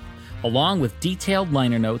each month, along with detailed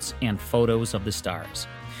liner notes and photos of the stars.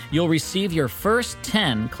 You'll receive your first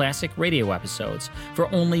 10 classic radio episodes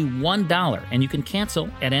for only $1, and you can cancel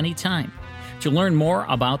at any time. To learn more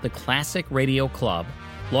about the Classic Radio Club,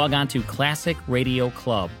 log on to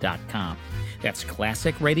ClassicRadioClub.com. That's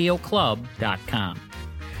ClassicRadioClub.com.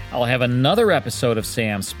 I'll have another episode of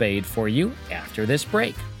Sam Spade for you after this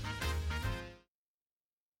break.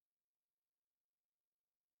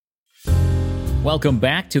 Welcome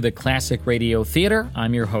back to the Classic Radio Theater.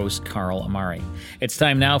 I'm your host, Carl Amari. It's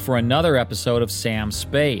time now for another episode of Sam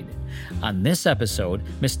Spade. On this episode,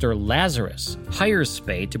 Mr. Lazarus hires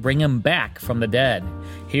Spade to bring him back from the dead.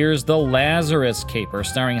 Here's the Lazarus Caper,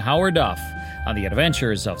 starring Howard Duff, on the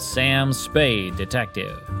adventures of Sam Spade,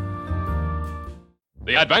 Detective.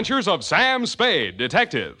 The Adventures of Sam Spade,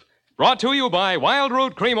 Detective. Brought to you by Wild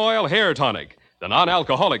Root Cream Oil Hair Tonic, the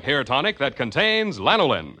non-alcoholic hair tonic that contains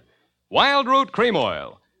lanolin. Wild Root Cream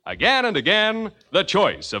Oil. Again and again, the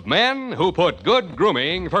choice of men who put good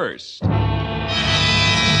grooming first. Sam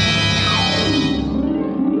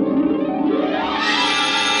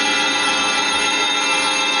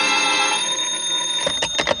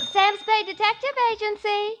Spade Detective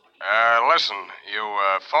Agency. Listen, you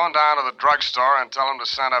phone down to the drugstore and tell them to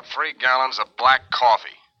send up 3 gallons of black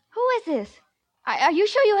coffee. Who is this? Are you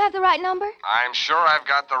sure you have the right number? I'm sure I've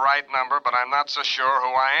got the right number, but I'm not so sure who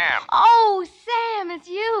I am. Oh, Sam, it's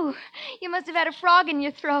you. You must have had a frog in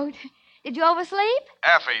your throat. Did you oversleep?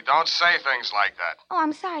 Effie, don't say things like that. Oh,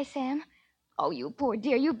 I'm sorry, Sam. Oh, you poor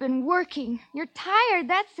dear, you've been working. You're tired,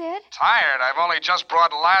 that's it. Tired? I've only just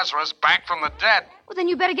brought Lazarus back from the dead. Well, then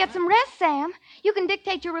you better get some rest, Sam. You can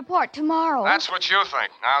dictate your report tomorrow. That's what you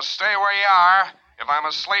think. Now stay where you are. If I'm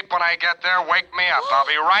asleep when I get there, wake me up. I'll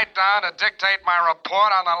be right down to dictate my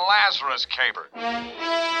report on the Lazarus Caper.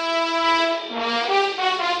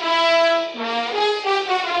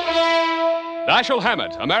 Dashiell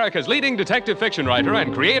Hammett, America's leading detective fiction writer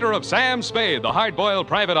and creator of Sam Spade, the hard-boiled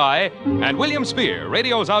private eye, and William Spear,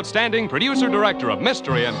 radio's outstanding producer-director of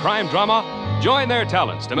mystery and crime drama, Join their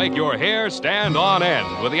talents to make your hair stand on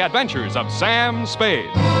end with the adventures of Sam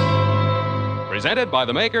Spade. Presented by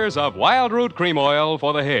the makers of Wild Root Cream Oil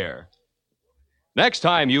for the hair. Next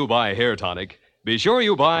time you buy hair tonic, be sure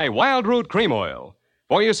you buy Wild Root Cream Oil.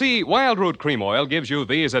 For you see, Wild Root Cream Oil gives you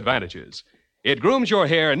these advantages. It grooms your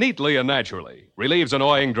hair neatly and naturally, relieves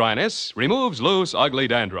annoying dryness, removes loose, ugly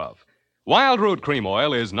dandruff. Wild Root Cream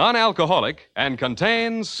Oil is non-alcoholic and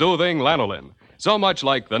contains soothing lanolin, so much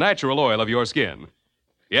like the natural oil of your skin.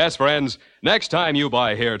 Yes, friends, next time you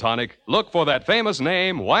buy hair tonic, look for that famous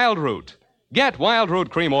name, Wild Root. Get Wild Root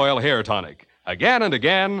Cream Oil Hair Tonic. Again and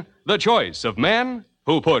again, the choice of men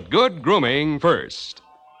who put good grooming first.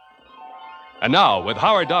 And now, with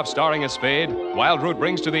Howard Duff starring as Spade, Wild Root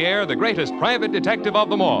brings to the air the greatest private detective of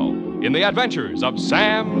them all in the adventures of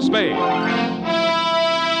Sam Spade.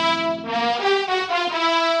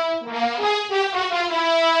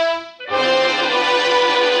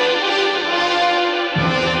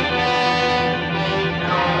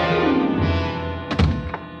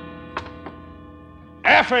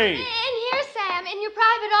 Effie! In here, Sam, in your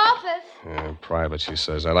private office. Private, she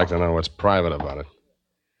says. I'd like to know what's private about it.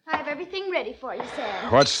 I have everything ready for you,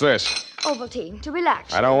 Sam. What's this? Ovaltine, to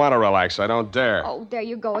relax. I don't want to relax. I don't dare. Oh, there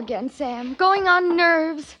you go again, Sam. Going on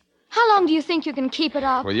nerves. How long do you think you can keep it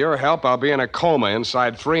up? With your help, I'll be in a coma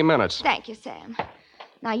inside 3 minutes. Thank you, Sam.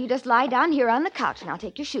 Now, you just lie down here on the couch, and I'll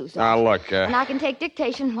take your shoes off. Now, look, And I can take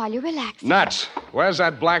dictation while you're relaxing. Nuts. Where's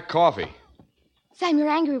that black coffee? Sam, you're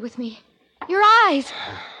angry with me. Your eyes.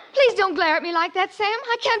 Please don't glare at me like that, Sam.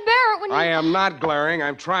 I can't bear it when you... I am not glaring.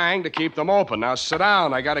 I'm trying to keep them open. Now, sit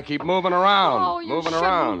down. I got to keep moving around. Oh, you moving shouldn't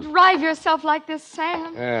around. drive yourself like this,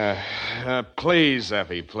 Sam. Please,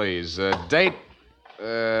 Effie, please. Date,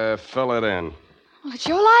 fill it in. Well, it's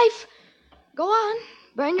your life. Go on.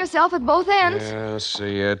 Burn yourself at both ends. Let's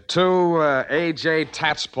see. A.J.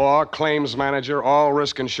 Tatspaw, claims manager, All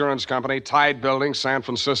Risk Insurance Company, Tide Building, San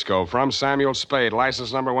Francisco. From Samuel Spade,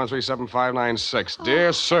 license number 137596.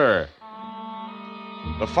 Dear Sir,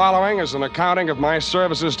 the following is an accounting of my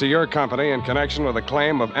services to your company in connection with a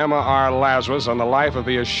claim of Emma R. Lazarus on the life of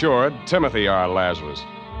the assured Timothy R. Lazarus.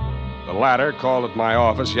 The latter called at my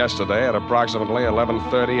office yesterday at approximately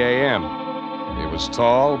 11:30 a.m. He was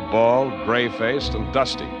tall, bald, gray-faced, and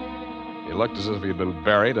dusty. He looked as if he'd been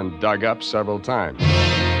buried and dug up several times.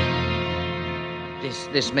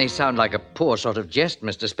 This may sound like a poor sort of jest,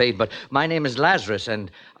 Mr. Spade, but my name is Lazarus, and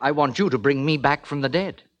I want you to bring me back from the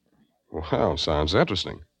dead. Well, sounds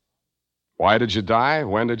interesting. Why did you die?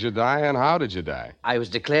 When did you die? And how did you die? I was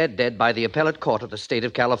declared dead by the appellate court of the state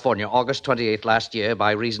of California, August 28th last year,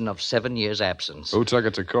 by reason of 7 years' absence. Who took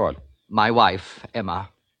it to court? My wife, Emma.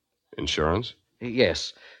 Insurance?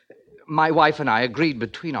 Yes. My wife and I agreed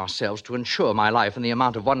between ourselves to insure my life in the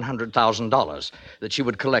amount of $100,000 that she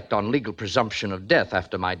would collect on legal presumption of death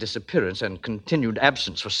after my disappearance and continued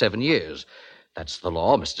absence for 7 years. That's the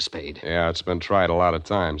law, Mr. Spade. Yeah, it's been tried a lot of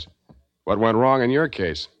times. What went wrong in your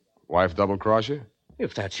case? Wife double-cross you?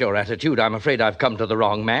 If that's your attitude, I'm afraid I've come to the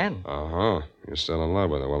wrong man. Uh-huh. You're still in love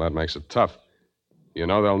with her. Well, that makes it tough. You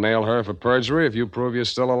know they'll nail her for perjury if you prove you're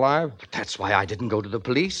still alive? But that's why I didn't go to the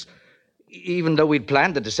police. Even though we'd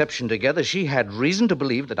planned the deception together, she had reason to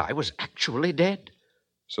believe that I was actually dead.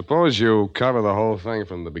 Suppose you cover the whole thing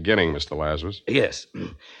from the beginning, Mr. Lazarus. Yes.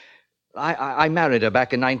 I married her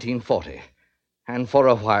back in 1940, and for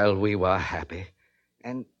a while we were happy.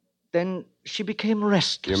 And then she became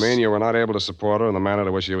restless. You mean you were not able to support her in the manner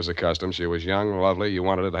to which she was accustomed? She was young, lovely, you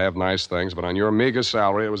wanted her to have nice things, but on your meager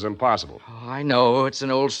salary, it was impossible. Oh, I know, it's an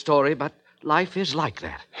old story, but life is like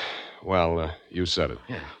that. Well, you said it.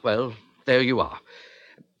 Yeah, well, there you are.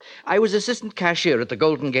 I was assistant cashier at the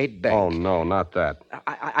Golden Gate Bank. Oh, no, not that.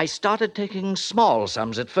 I started taking small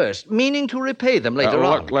sums at first, meaning to repay them later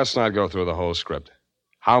on. Look, let's not go through the whole script.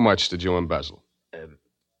 How much did you embezzle?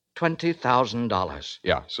 $20,000.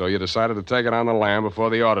 Yeah, so you decided to take it on the lam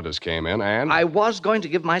before the auditors came in, and... I was going to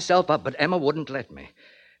give myself up, but Emma wouldn't let me.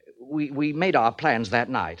 We made our plans that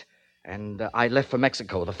night, and I left for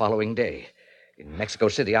Mexico the following day. In Mexico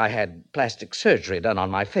City, I had plastic surgery done on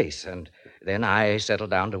my face, and then I settled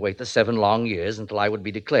down to wait the 7 long years until I would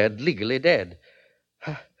be declared legally dead.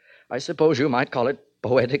 I suppose you might call it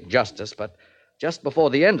poetic justice, but just before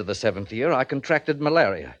the end of the 7th year, I contracted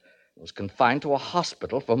malaria. I was confined to a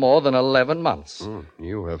hospital for more than 11 months.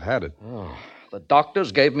 You have had it. Oh, the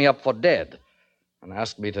doctors gave me up for dead and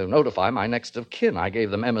asked me to notify my next of kin. I gave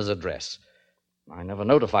them Emma's address. I never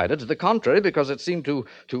notified her to the contrary because it seemed to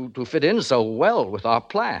fit in so well with our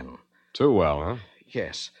plan. Too well, huh?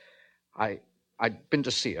 Yes. I'd been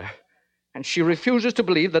to see her, and she refuses to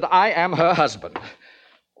believe that I am her husband.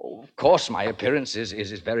 Oh, of course, my appearance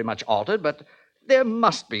is very much altered, but there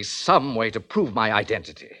must be some way to prove my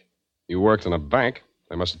identity. You worked in a bank.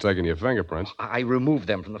 They must have taken your fingerprints. I removed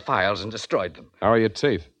them from the files and destroyed them. How are your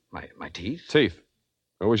teeth? My teeth? Teeth.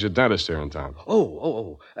 Who was your dentist here in town?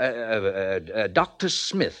 Dr.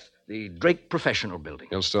 Smith, the Drake Professional Building.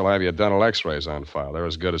 He'll still have your dental x-rays on file. They're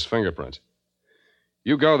as good as fingerprints.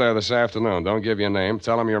 You go there this afternoon. Don't give your name.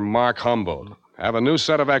 Tell them you're Mark Humboldt. Have a new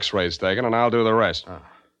set of x-rays taken, and I'll do the rest.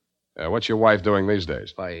 What's your wife doing these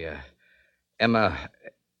days? Why,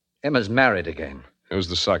 Emma's married again. Who's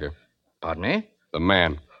the sucker? Pardon me? The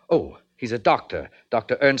man. Oh, he's a doctor.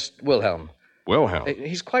 Dr. Ernst Wilhelm. Wilhelm?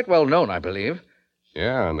 He's quite well known, I believe.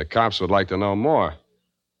 Yeah, and the cops would like to know more.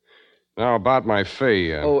 Now, about my fee.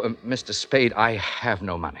 Mr. Spade, I have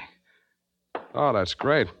no money. Oh, that's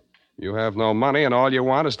great. You have no money, and all you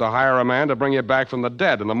want is to hire a man to bring you back from the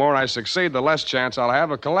dead. And the more I succeed, the less chance I'll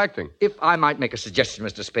have of collecting. If I might make a suggestion,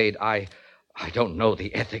 Mr. Spade, I don't know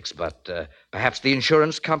the ethics, but perhaps the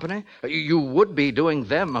insurance company? You would be doing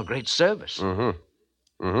them a great service.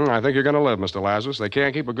 I think you're going to live, Mr. Lazarus. They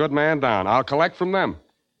can't keep a good man down. I'll collect from them.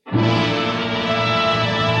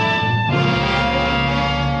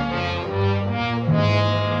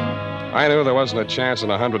 I knew there wasn't a chance in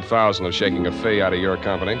 100,000 of shaking a fee out of your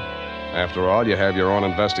company. After all, you have your own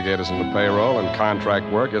investigators in the payroll, and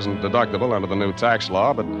contract work isn't deductible under the new tax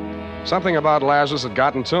law, but something about Lazarus had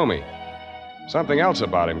gotten to me. Something else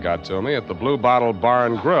about him got to me at the Blue Bottle Bar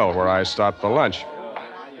and Grill, where I stopped for lunch.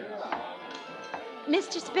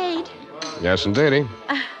 Mr. Spade? Yes, indeedy.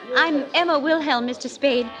 I'm Emma Wilhelm, Mr.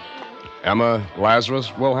 Spade. Emma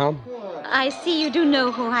Lazarus Wilhelm? I see you do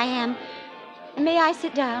know who I am. May I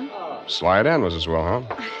sit down? Slide in, Mrs. Wilhelm.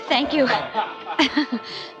 Thank you.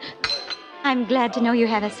 I'm glad to know you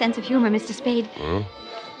have a sense of humor, Mr. Spade.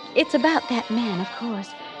 It's about that man, of course.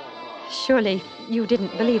 Surely you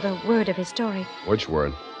didn't believe a word of his story. Which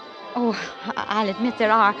word? Oh, I'll admit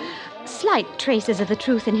there are slight traces of the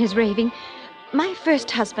truth in his raving. My first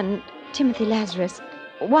husband, Timothy Lazarus,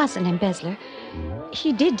 was an embezzler.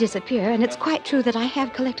 He did disappear, and it's quite true that I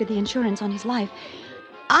have collected the insurance on his life.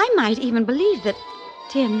 I might even believe that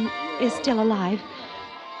Tim is still alive.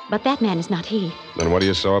 But that man is not he. Then what are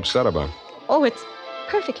you so upset about? Oh, it's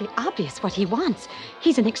perfectly obvious what he wants.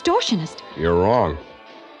 He's an extortionist. You're wrong.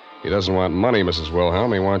 He doesn't want money, Mrs.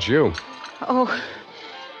 Wilhelm. He wants you. Oh,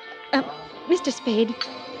 Mr. Spade,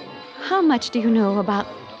 how much do you know about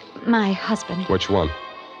my husband? Which one?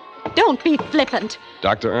 Don't be flippant.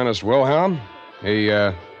 Dr. Ernest Wilhelm. He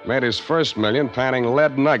made his first million panning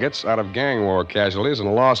lead nuggets out of gang war casualties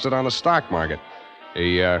and lost it on the stock market.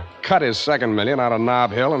 He cut his second million out of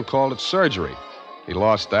Nob Hill and called it surgery. He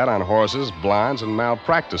lost that on horses, blinds, and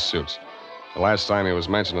malpractice suits. The last time he was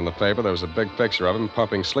mentioned in the paper, there was a big picture of him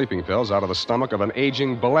pumping sleeping pills out of the stomach of an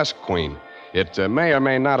aging burlesque queen. It may or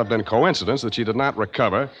may not have been coincidence that she did not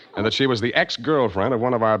recover and that she was the ex-girlfriend of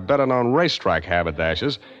one of our better-known racetrack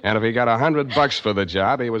haberdashers, and if he got $100 for the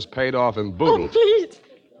job, he was paid off in boodle. Oh, please.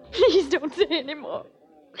 Please don't say any more.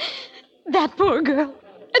 That poor girl.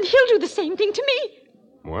 And he'll do the same thing to me.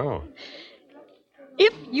 Well.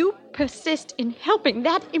 If you persist in helping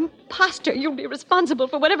that imposter, you'll be responsible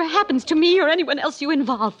for whatever happens to me or anyone else you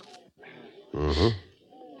involve.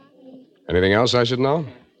 Anything else I should know?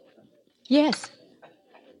 Yes.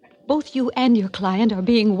 Both you and your client are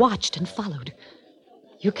being watched and followed.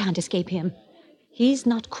 You can't escape him. He's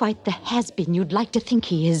not quite the has-been you'd like to think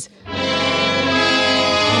he is.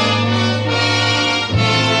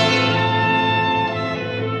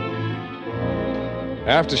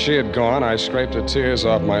 After she had gone, I scraped her tears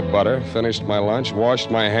off my butter, finished my lunch, washed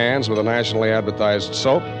my hands with a nationally advertised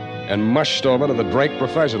soap, and mushed over to the Drake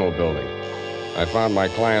Professional Building. I found my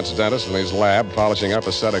client's dentist in his lab polishing up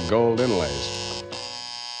a set of gold inlays.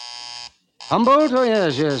 Humboldt? Oh,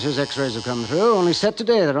 yes. His x-rays have come through. Only set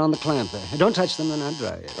today. They're on the clamp there. Don't touch them. They're not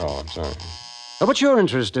dry yet. Oh, I'm sorry. What's your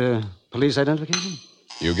interest? Police identification?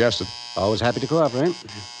 You guessed it. Always happy to cooperate.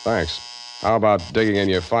 Thanks. How about digging in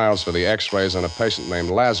your files for the x-rays on a patient named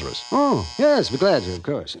Lazarus? Oh, yes, be glad to, of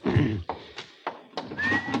course.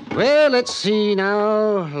 Well, let's see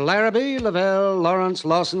now. Larrabee, Lavelle, Lawrence,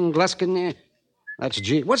 Lawson, Gluskin. That's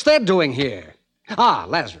G. What's that doing here? Ah,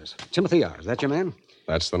 Lazarus. Timothy R. Is that your man?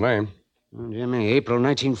 That's the name. Oh, Jimmy, April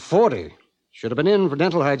 1940. Should have been in for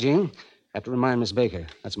dental hygiene. Have to remind Miss Baker.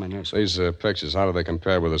 That's my nurse. These pictures, how do they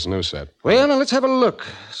compare with this new set? Well, now let's have a look.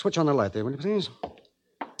 Switch on the light there, will you please?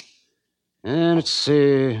 And let's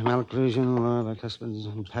see. Malocclusion, like husband's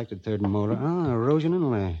impacted third molar. Ah, erosion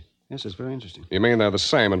inlay. Yes, it's very interesting. You mean they're the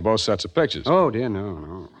same in both sets of pictures? Oh, dear,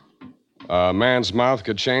 no. A man's mouth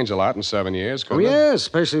could change a lot in 7 years, Oh, couldn't it? yes,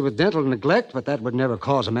 especially with dental neglect, but that would never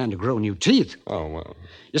cause a man to grow new teeth. Oh, well.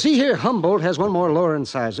 You see here, Humboldt has one more lower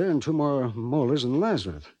incisor and 2 more molars than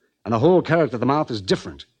Lazarus. And the whole character of the mouth is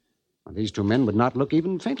different. Now, these 2 men would not look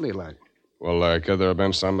even faintly alike. Well, could there have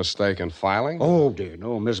been some mistake in filing? Oh, dear,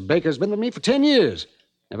 no. Miss Baker's been with me for 10 years.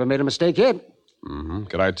 Never made a mistake yet. Mm-hmm.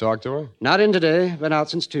 Could I talk to her? Not in today. Been out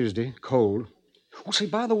since Tuesday. Cold. Oh, say,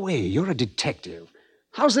 by the way, you're a detective.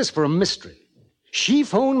 How's this for a mystery? She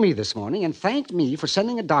phoned me this morning and thanked me for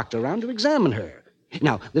sending a doctor around to examine her.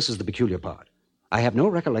 Now, this is the peculiar part. I have no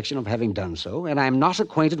recollection of having done so, and I'm not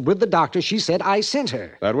acquainted with the doctor she said I sent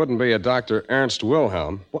her. That wouldn't be a Dr. Ernst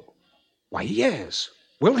Wilhelm. Why, yes.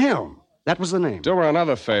 Wilhelm. That was the name. Do her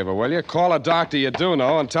another favor, will you? Call a doctor you do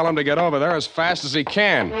know and tell him to get over there as fast as he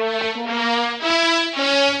can.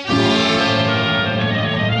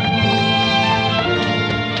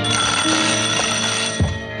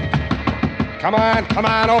 Come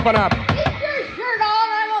on, open up. Keep your shirt on.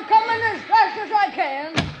 I'm going to come in as fast as I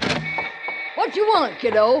can. What you want,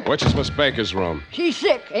 kiddo? Which is Miss Baker's room? She's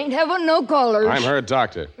sick. Ain't having no callers. I'm her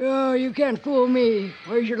doctor. Oh, you can't fool me.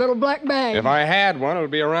 Where's your little black bag? If I had one, it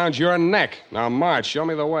would be around your neck. Now, Marge, show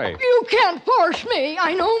me the way. You can't force me.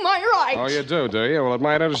 I know my rights. Oh, you do you? Well, it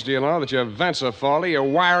might interest you to know that your vents are faulty, your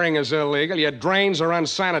wiring is illegal, your drains are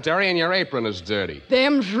unsanitary, and your apron is dirty.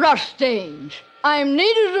 Them's rust stains. I'm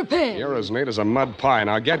neat as a pin. You're as neat as a mud pie.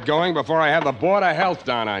 Now get going before I have the Board of Health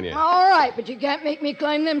down on you. All right, but you can't make me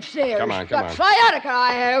climb them stairs. Come on. Got sciatica,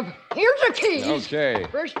 I have. Here's the keys. Okay.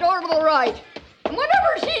 First door to the right. And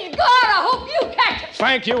whenever she's gone, I hope you catch it.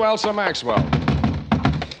 Thank you, Elsa Maxwell.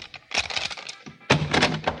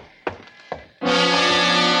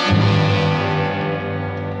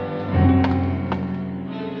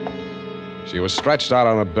 She was stretched out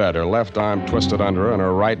on a bed, her left arm twisted under her and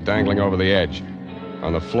her right dangling over the edge.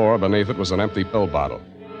 On the floor beneath it was an empty pill bottle.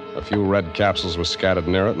 A few red capsules were scattered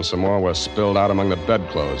near it, and some more were spilled out among the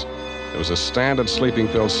bedclothes. It was a standard sleeping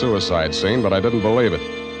pill suicide scene, but I didn't believe it.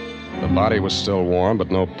 The body was still warm,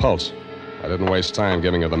 but no pulse. I didn't waste time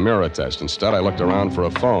giving her the mirror test. Instead, I looked around for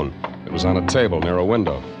a phone. It was on a table near a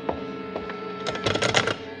window.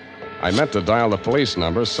 I meant to dial the police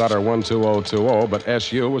number, Sutter 12020, but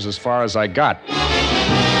SU was as far as I got.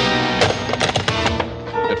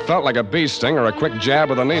 It felt like a bee sting or a quick jab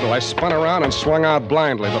with a needle. I spun around and swung out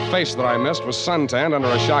blindly. The face that I missed was suntanned under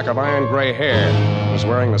a shock of iron gray hair. It was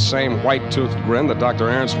wearing the same white-toothed grin that Dr.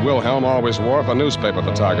 Ernst Wilhelm always wore for newspaper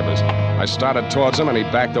photographers. I started towards him, and he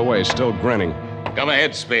backed away, still grinning. Come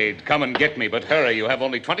ahead, Spade. Come and get me, but hurry. You have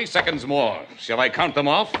only 20 seconds more. Shall I count them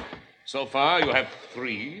off? So far, you have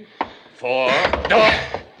 3, 4,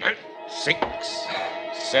 6,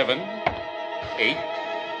 7, 8,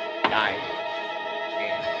 9,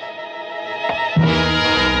 10.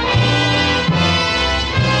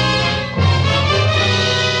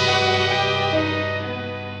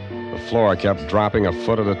 The floor kept dropping a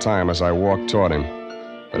foot at a time as I walked toward him.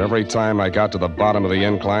 But every time I got to the bottom of the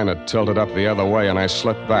incline, it tilted up the other way, and I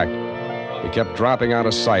slipped back. He kept dropping out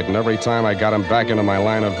of sight, and every time I got him back into my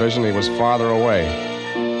line of vision, he was farther away.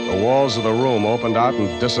 The walls of the room opened out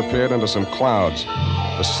and disappeared into some clouds.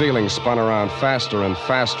 The ceiling spun around faster and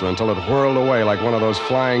faster until it whirled away like one of those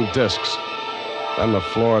flying discs. Then the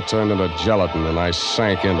floor turned into gelatin, and I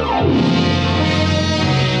sank into it.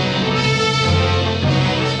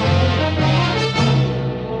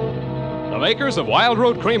 The makers of Wild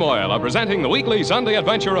Root Cream Oil are presenting the weekly Sunday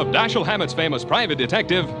adventure of Dashiell Hammett's famous private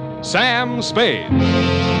detective, Sam Spade.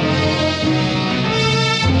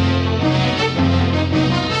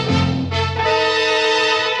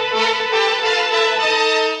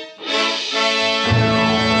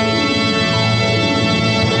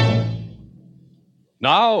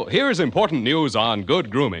 Now, here's important news on good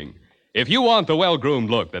grooming. If you want the well-groomed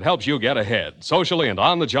look that helps you get ahead, socially and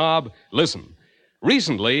on the job, listen.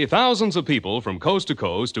 Recently, thousands of people from coast to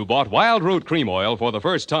coast who bought Wild Root Cream Oil for the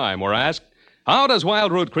first time were asked, how does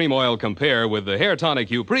Wild Root Cream Oil compare with the hair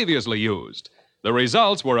tonic you previously used? The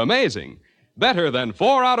results were amazing. Better than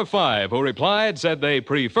 4 out of 5 who replied said they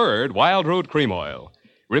preferred Wild Root Cream Oil.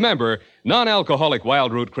 Remember, non-alcoholic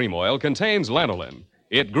Wild Root Cream Oil contains lanolin.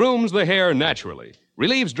 It grooms the hair naturally,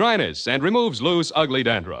 relieves dryness, and removes loose, ugly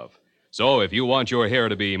dandruff. So if you want your hair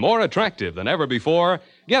to be more attractive than ever before,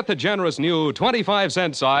 get the generous new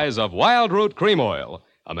 25-cent size of Wild Root Cream Oil,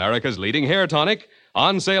 America's leading hair tonic,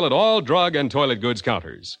 on sale at all drug and toilet goods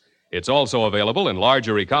counters. It's also available in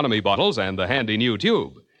larger economy bottles and the handy new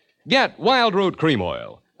tube. Get Wild Root Cream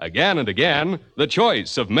Oil. Again and again, the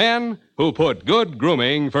choice of men who put good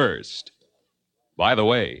grooming first. By the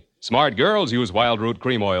way, smart girls use Wild Root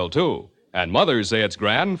Cream Oil, too. And mothers say it's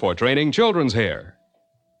grand for training children's hair.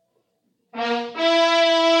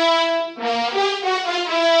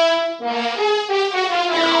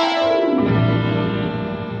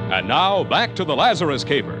 And now, back to the Lazarus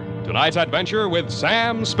Caper. Tonight's adventure with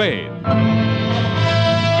Sam Spade.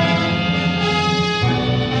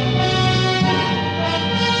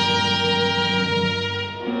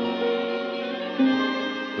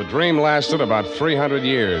 The dream lasted about 300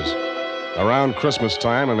 years. Around Christmas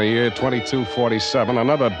time in the year 2247,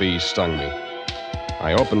 another bee stung me.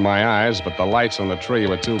 I opened my eyes, but the lights on the tree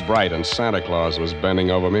were too bright, and Santa Claus was bending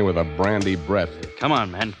over me with a brandy breath. Come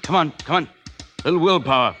on, man. Come on. Little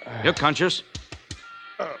willpower. You're conscious.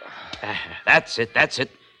 That's it.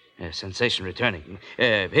 Sensation returning.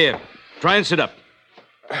 Here, try and sit up.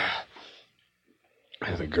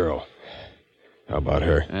 The girl. How about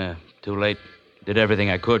her? Too late. Did everything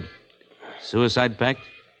I could. Suicide pact?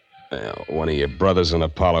 Well, one of your brothers in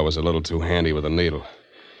Apollo was a little too handy with a needle.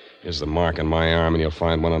 Here's the mark on my arm, and you'll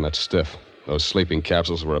find one on that stiff. Those sleeping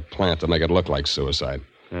capsules were a plant to make it look like suicide.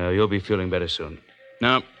 You'll be feeling better soon.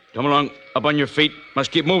 Now, come along. Up on your feet. Must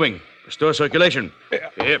keep moving. Restore circulation.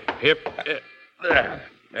 Hip. There.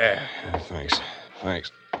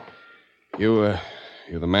 Thanks. You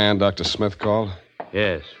the man Dr. Smith called?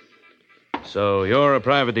 Yes. So you're a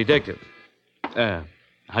private detective. How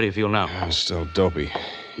do you feel now? I'm still dopey.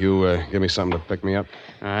 You give me something to pick me up?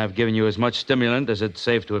 I've given you as much stimulant as it's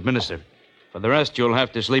safe to administer. For the rest, you'll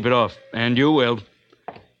have to sleep it off. And you will.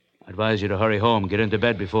 I advise you to hurry home. Get into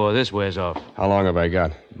bed before this wears off. How long have I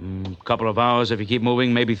got? A couple of hours if you keep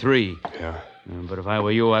moving, maybe 3. Yeah. But if I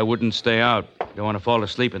were you, I wouldn't stay out. Don't want to fall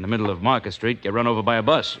asleep in the middle of Market Street, get run over by a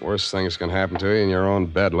bus. Worst things can happen to you in your own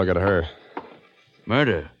bed. Look at her.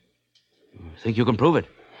 Murder? Think you can prove it?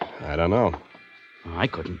 I don't know. I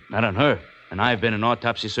couldn't. Not on her. And I've been an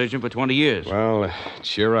autopsy surgeon for 20 years. Well,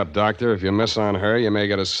 cheer up, Doctor. If you miss on her, you may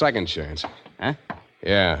get a second chance. Huh?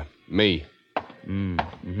 Yeah, me.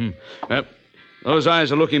 Those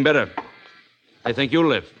eyes are looking better. I think you'll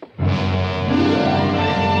live.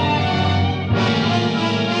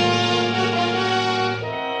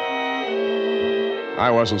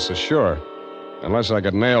 I wasn't so sure. Unless I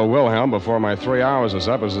could nail Wilhelm before my 3 hours was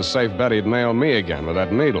up, it was a safe bet he'd nail me again with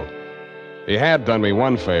that needle. He had done me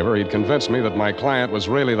one favor. He'd convinced me that my client was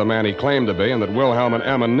really the man he claimed to be and that Wilhelm and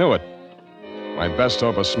Emma knew it. My best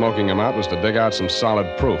hope of smoking him out was to dig out some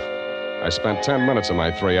solid proof. I spent 10 minutes of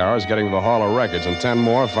my 3 hours getting to the Hall of Records and 10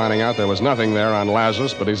 more finding out there was nothing there on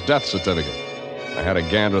Lazarus but his death certificate. I had a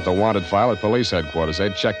gander at the wanted file at police headquarters.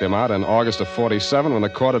 They'd checked him out in August of 47 when the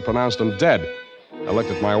court had pronounced him dead. I looked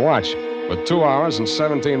at my watch. With 2 hours and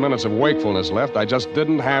 17 minutes of wakefulness left, I just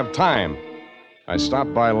didn't have time. I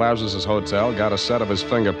stopped by Lazarus' hotel, got a set of his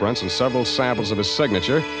fingerprints and several samples of his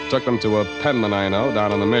signature, took them to a penman I know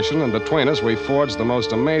down on the Mission, and between us, we forged the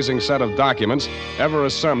most amazing set of documents ever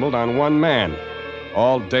assembled on one man.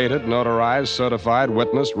 All dated, notarized, certified,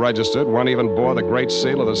 witnessed, registered. One even bore the great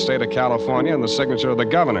seal of the state of California and the signature of the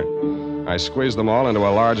governor. I squeezed them all into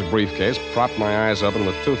a large briefcase, propped my eyes open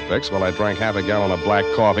with toothpicks while I drank half a gallon of black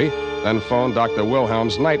coffee, then phoned Dr.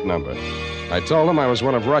 Wilhelm's night number. I told him I was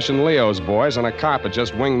one of Russian Leo's boys, and a cop had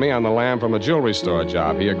just winged me on the lam from a jewelry store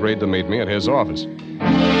job. He agreed to meet me at his office.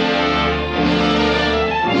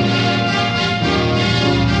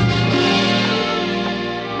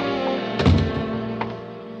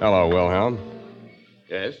 Hello, Wilhelm.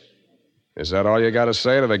 Yes? Is that all you got to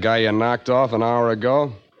say to the guy you knocked off an hour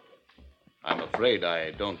ago? I'm afraid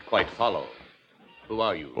I don't quite follow. Who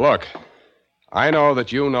are you? Look, I know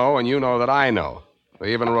that you know, and you know that I know.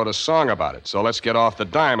 They even wrote a song about it, so let's get off the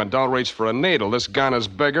dime and don't reach for a needle. This gun is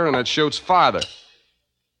bigger and it shoots farther.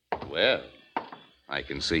 Well, I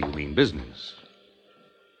can see you mean business.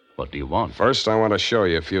 What do you want? First, I want to show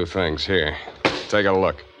you a few things. Here, take a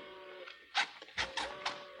look.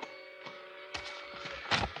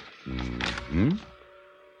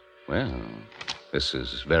 Well, this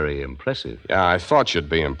is very impressive. Yeah, I thought you'd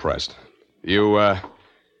be impressed. You,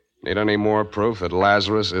 need any more proof that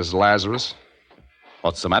Lazarus is Lazarus?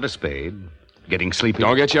 What's the matter, Spade? Getting sleepy?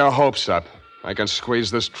 Don't get your hopes up. I can squeeze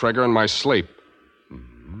this trigger in my sleep.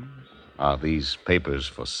 Are these papers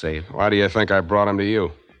for sale? Why do you think I brought them to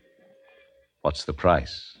you? What's the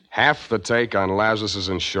price? Half the take on Lazarus's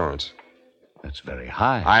insurance. That's very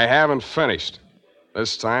high. I haven't finished.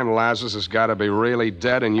 This time, Lazarus has got to be really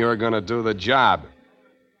dead, and you're going to do the job.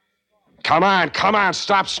 Come on,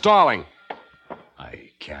 stop stalling. I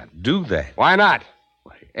can't do that. Why not?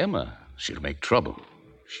 Why, Emma, she'll make trouble.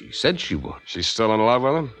 She said she would. She's still in love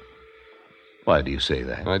with him? Why do you say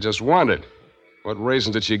that? I just wondered. What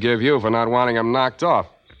reason did she give you for not wanting him knocked off?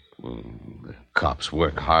 The cops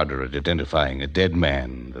work harder at identifying a dead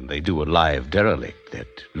man than they do a live derelict that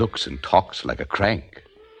looks and talks like a crank.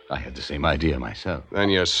 I had the same idea myself. Then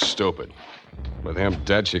you're stupid. With him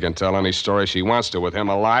dead, she can tell any story she wants to. With him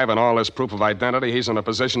alive and all this proof of identity, he's in a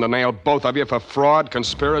position to nail both of you for fraud,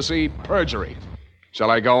 conspiracy, perjury. Shall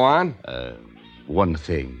I go on? One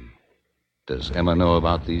thing. Does Emma know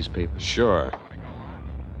about these papers? Sure.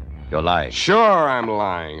 You're lying. Sure, I'm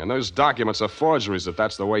lying. And those documents are forgeries if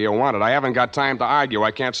that's the way you want it. I haven't got time to argue.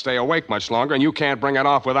 I can't stay awake much longer, and you can't bring it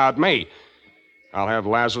off without me. I'll have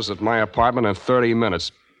Lazarus at my apartment in 30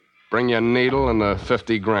 minutes. Bring your needle and the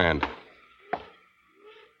 50 grand.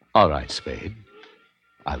 All right, Spade.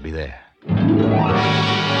 I'll be there.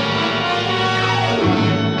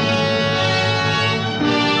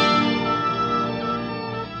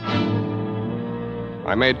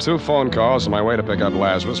 I made 2 phone calls on my way to pick up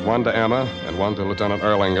Lazarus, one to Emma and one to Lieutenant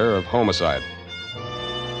Erlinger of Homicide.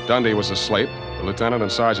 Dundee was asleep. The lieutenant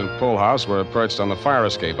and Sergeant Poolhouse were perched on the fire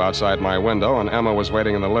escape outside my window, and Emma was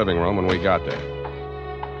waiting in the living room when we got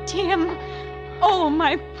there. Tim. Oh,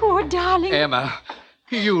 my poor darling. Emma,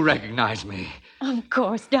 you recognize me. Of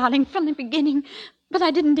course, darling, from the beginning. But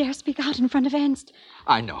I didn't dare speak out in front of Ernst.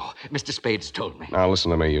 I know. Mr. Spade's told me. Now, listen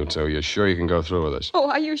to me, you two. You're sure you can go through with this? Oh,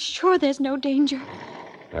 are you sure there's no danger?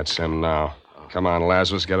 That's him now. Come on,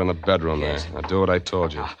 Lazarus, get in the bedroom there. Now, do what I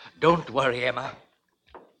told you. Don't worry, Emma.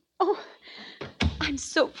 Oh, I'm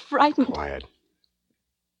so frightened. Quiet.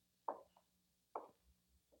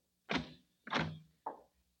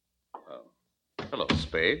 Hello,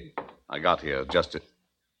 Spade. I got here just at...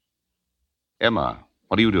 Emma,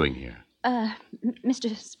 what are you doing here?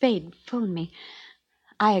 Mr. Spade phoned me.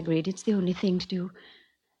 I agreed. It's the only thing to do.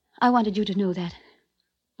 I wanted you to know that.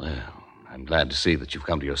 Well, I'm glad to see that you've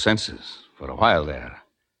come to your senses. For a while there.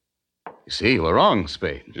 You see, you were wrong,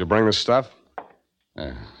 Spade. Did you bring the stuff?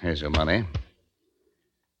 Here's your money.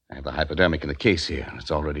 I have the hypodermic in the case here.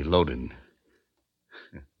 It's already loaded.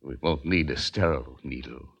 We won't need a sterile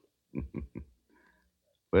needle.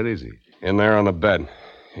 Where is he? In there on the bed.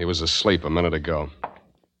 He was asleep a minute ago.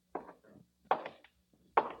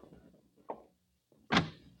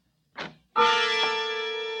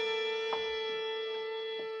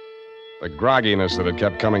 The grogginess that had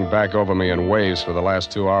kept coming back over me in waves for the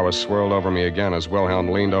last 2 hours swirled over me again as Wilhelm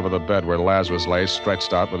leaned over the bed where Lazarus lay,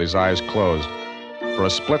 stretched out with his eyes closed. For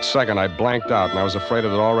a split second, I blanked out, and I was afraid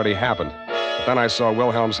it had already happened. But then I saw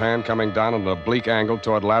Wilhelm's hand coming down at an oblique angle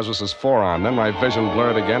toward Lazarus's forearm. Then my vision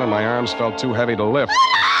blurred again, and my arms felt too heavy to lift.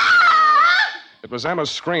 It was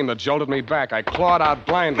Emma's scream that jolted me back. I clawed out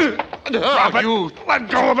blindly. Drop it! You... Let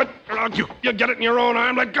go of it! You get it in your own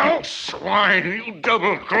arm. Let go! You swine! You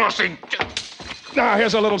double-crossing... Now,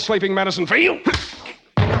 here's a little sleeping medicine for you.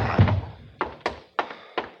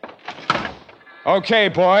 Okay,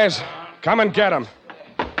 boys. Come and get him.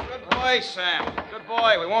 Good boy, Sam. Good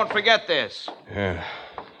boy. We won't forget this. Yeah,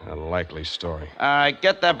 a likely story. All right,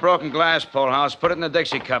 get that broken glass, Polehouse. Put it in the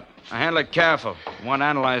Dixie cup. Now, handle it careful. We want to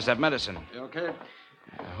analyze that medicine. You okay?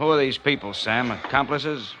 Who are these people, Sam?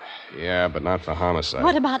 Accomplices? Yeah, but not for homicide.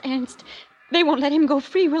 What about Ernst? They won't let him go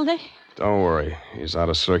free, will they? Don't worry. He's out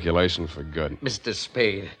of circulation for good. Mr.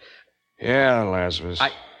 Spade. Yeah, Lazarus.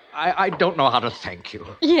 I don't know how to thank you.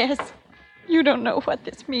 Yes. You don't know what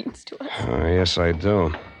this means to us. Yes, I do.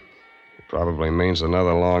 It probably means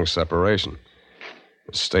another long separation.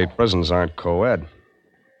 The state prisons aren't co-ed.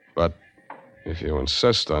 But if you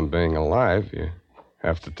insist on being alive, you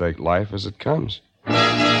have to take life as it comes.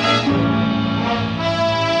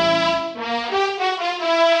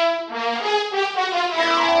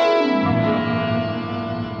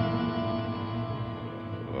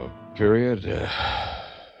 Period.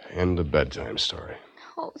 End of bedtime story.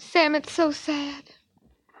 Oh, Sam, it's so sad.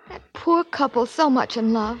 That poor couple, so much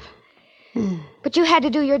in love. But you had to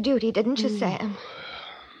do your duty, didn't you, Sam?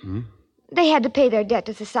 They had to pay their debt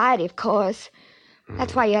to society, of course.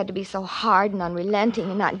 That's why you had to be so hard and unrelenting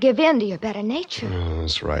and not give in to your better nature.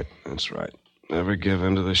 That's right. That's right. Never give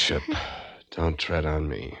in to the ship. Don't tread on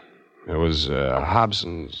me. It was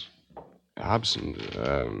Hobson.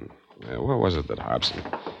 What was it that Hobson?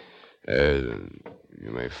 You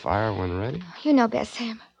may fire when ready. You know best,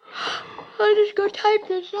 Sam. I'll just go type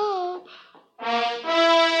this up.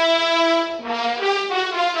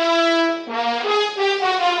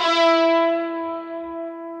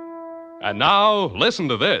 And now, listen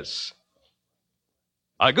to this.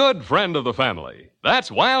 A good friend of the family.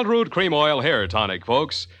 That's Wild Root Cream Oil Hair Tonic,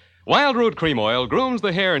 folks. Wild Root Cream Oil grooms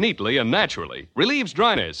the hair neatly and naturally, relieves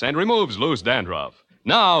dryness, and removes loose dandruff.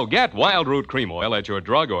 Now, get Wild Root Cream Oil at your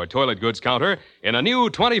drug or toilet goods counter in a new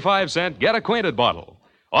 25-cent Get Acquainted bottle.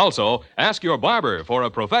 Also, ask your barber for a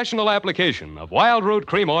professional application of Wild Root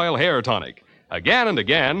Cream Oil Hair Tonic. Again and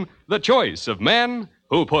again, the choice of men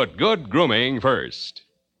who put good grooming first.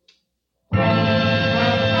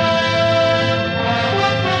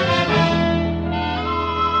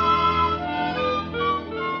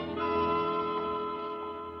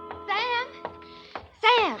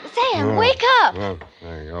 Sam, wake up. Oh,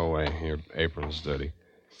 there, go away. Your apron's dirty.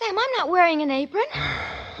 Sam, I'm not wearing an apron.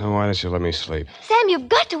 Then why didn't you let me sleep? Sam, you've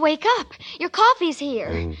got to wake up. Your coffee's here.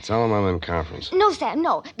 And tell them I'm in conference. No, Sam,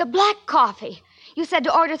 no. The black coffee. You said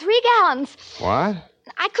to order 3 gallons. What?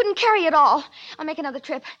 I couldn't carry it all. I'll make another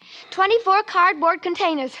trip. 24 cardboard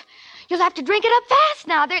containers. You'll have to drink it up fast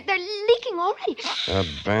now. They're leaking already.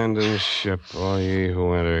 Abandon ship, all ye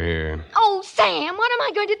who enter here. Oh, Sam, what am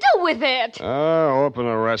I going to do with it? Open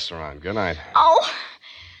a restaurant. Good night. Oh,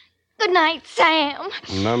 good night, Sam.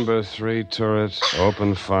 Number 3 turret,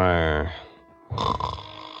 open fire.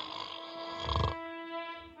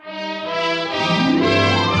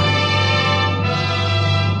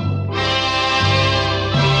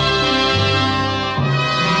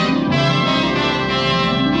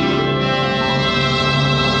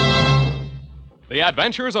 The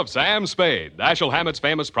Adventures of Sam Spade, Dashiell Hammett's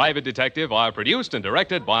famous private detective, are produced and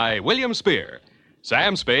directed by William Spear.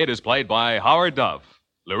 Sam Spade is played by Howard Duff.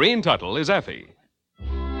 Lorene Tuttle is Effie.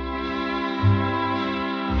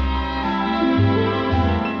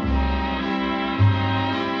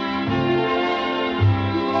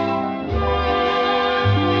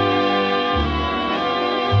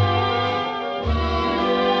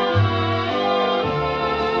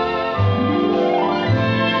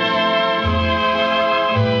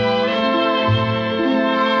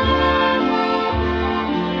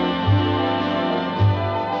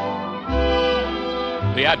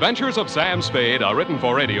 The Adventures of Sam Spade are written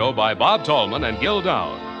for radio by Bob Tallman and Gil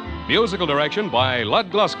Dowd. Musical direction by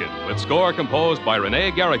Lud Gluskin, with score composed by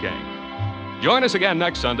Renee Garrigang. Join us again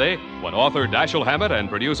next Sunday when author Dashiell Hammett and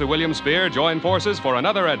producer William Spear join forces for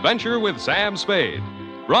another adventure with Sam Spade.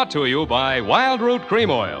 Brought to you by Wild Root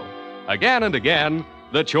Cream Oil. Again and again,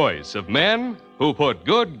 the choice of men who put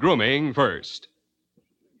good grooming first.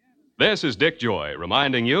 This is Dick Joy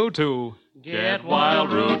reminding you to Get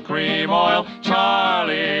Wild Root Cream Oil,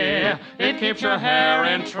 Charlie. It keeps your hair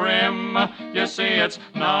in trim. You see, it's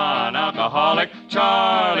non-alcoholic,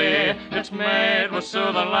 Charlie. It's made with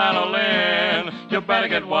soothing lanolin. You better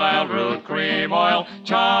get Wild Root Cream Oil,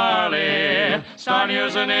 Charlie. Start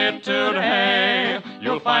using it today.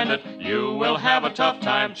 You'll find that you will have a tough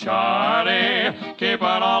time, Charlie. Keeping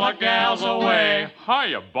all the gals away.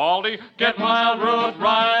 Hiya, Baldy. Get Wild Root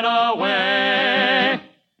right away.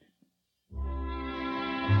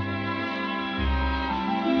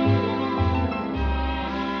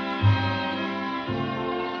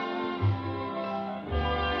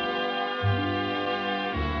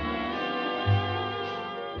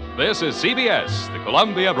 This is CBS, the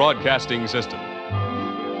Columbia Broadcasting System.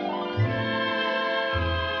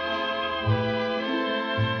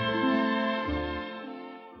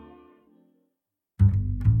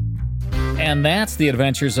 And that's The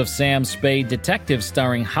Adventures of Sam Spade, detective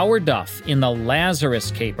starring Howard Duff in The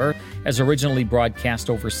Lazarus Caper, as originally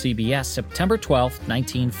broadcast over CBS September 12,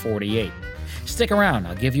 1948. Stick around,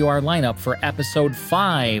 I'll give you our lineup for episode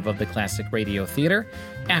 5 of the Classic Radio Theater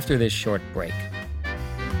after this short break.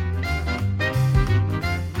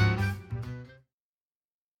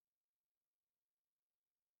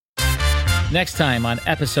 Next time on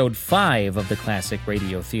episode 5 of the Classic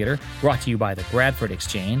Radio Theater, brought to you by the Bradford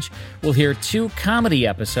Exchange, we'll hear 2 comedy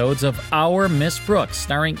episodes of Our Miss Brooks,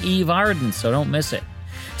 starring Eve Arden, so don't miss it.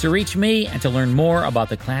 To reach me and to learn more about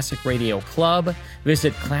the Classic Radio Club,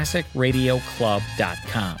 visit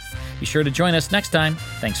classicradioclub.com. Be sure to join us next time.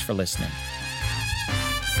 Thanks for listening.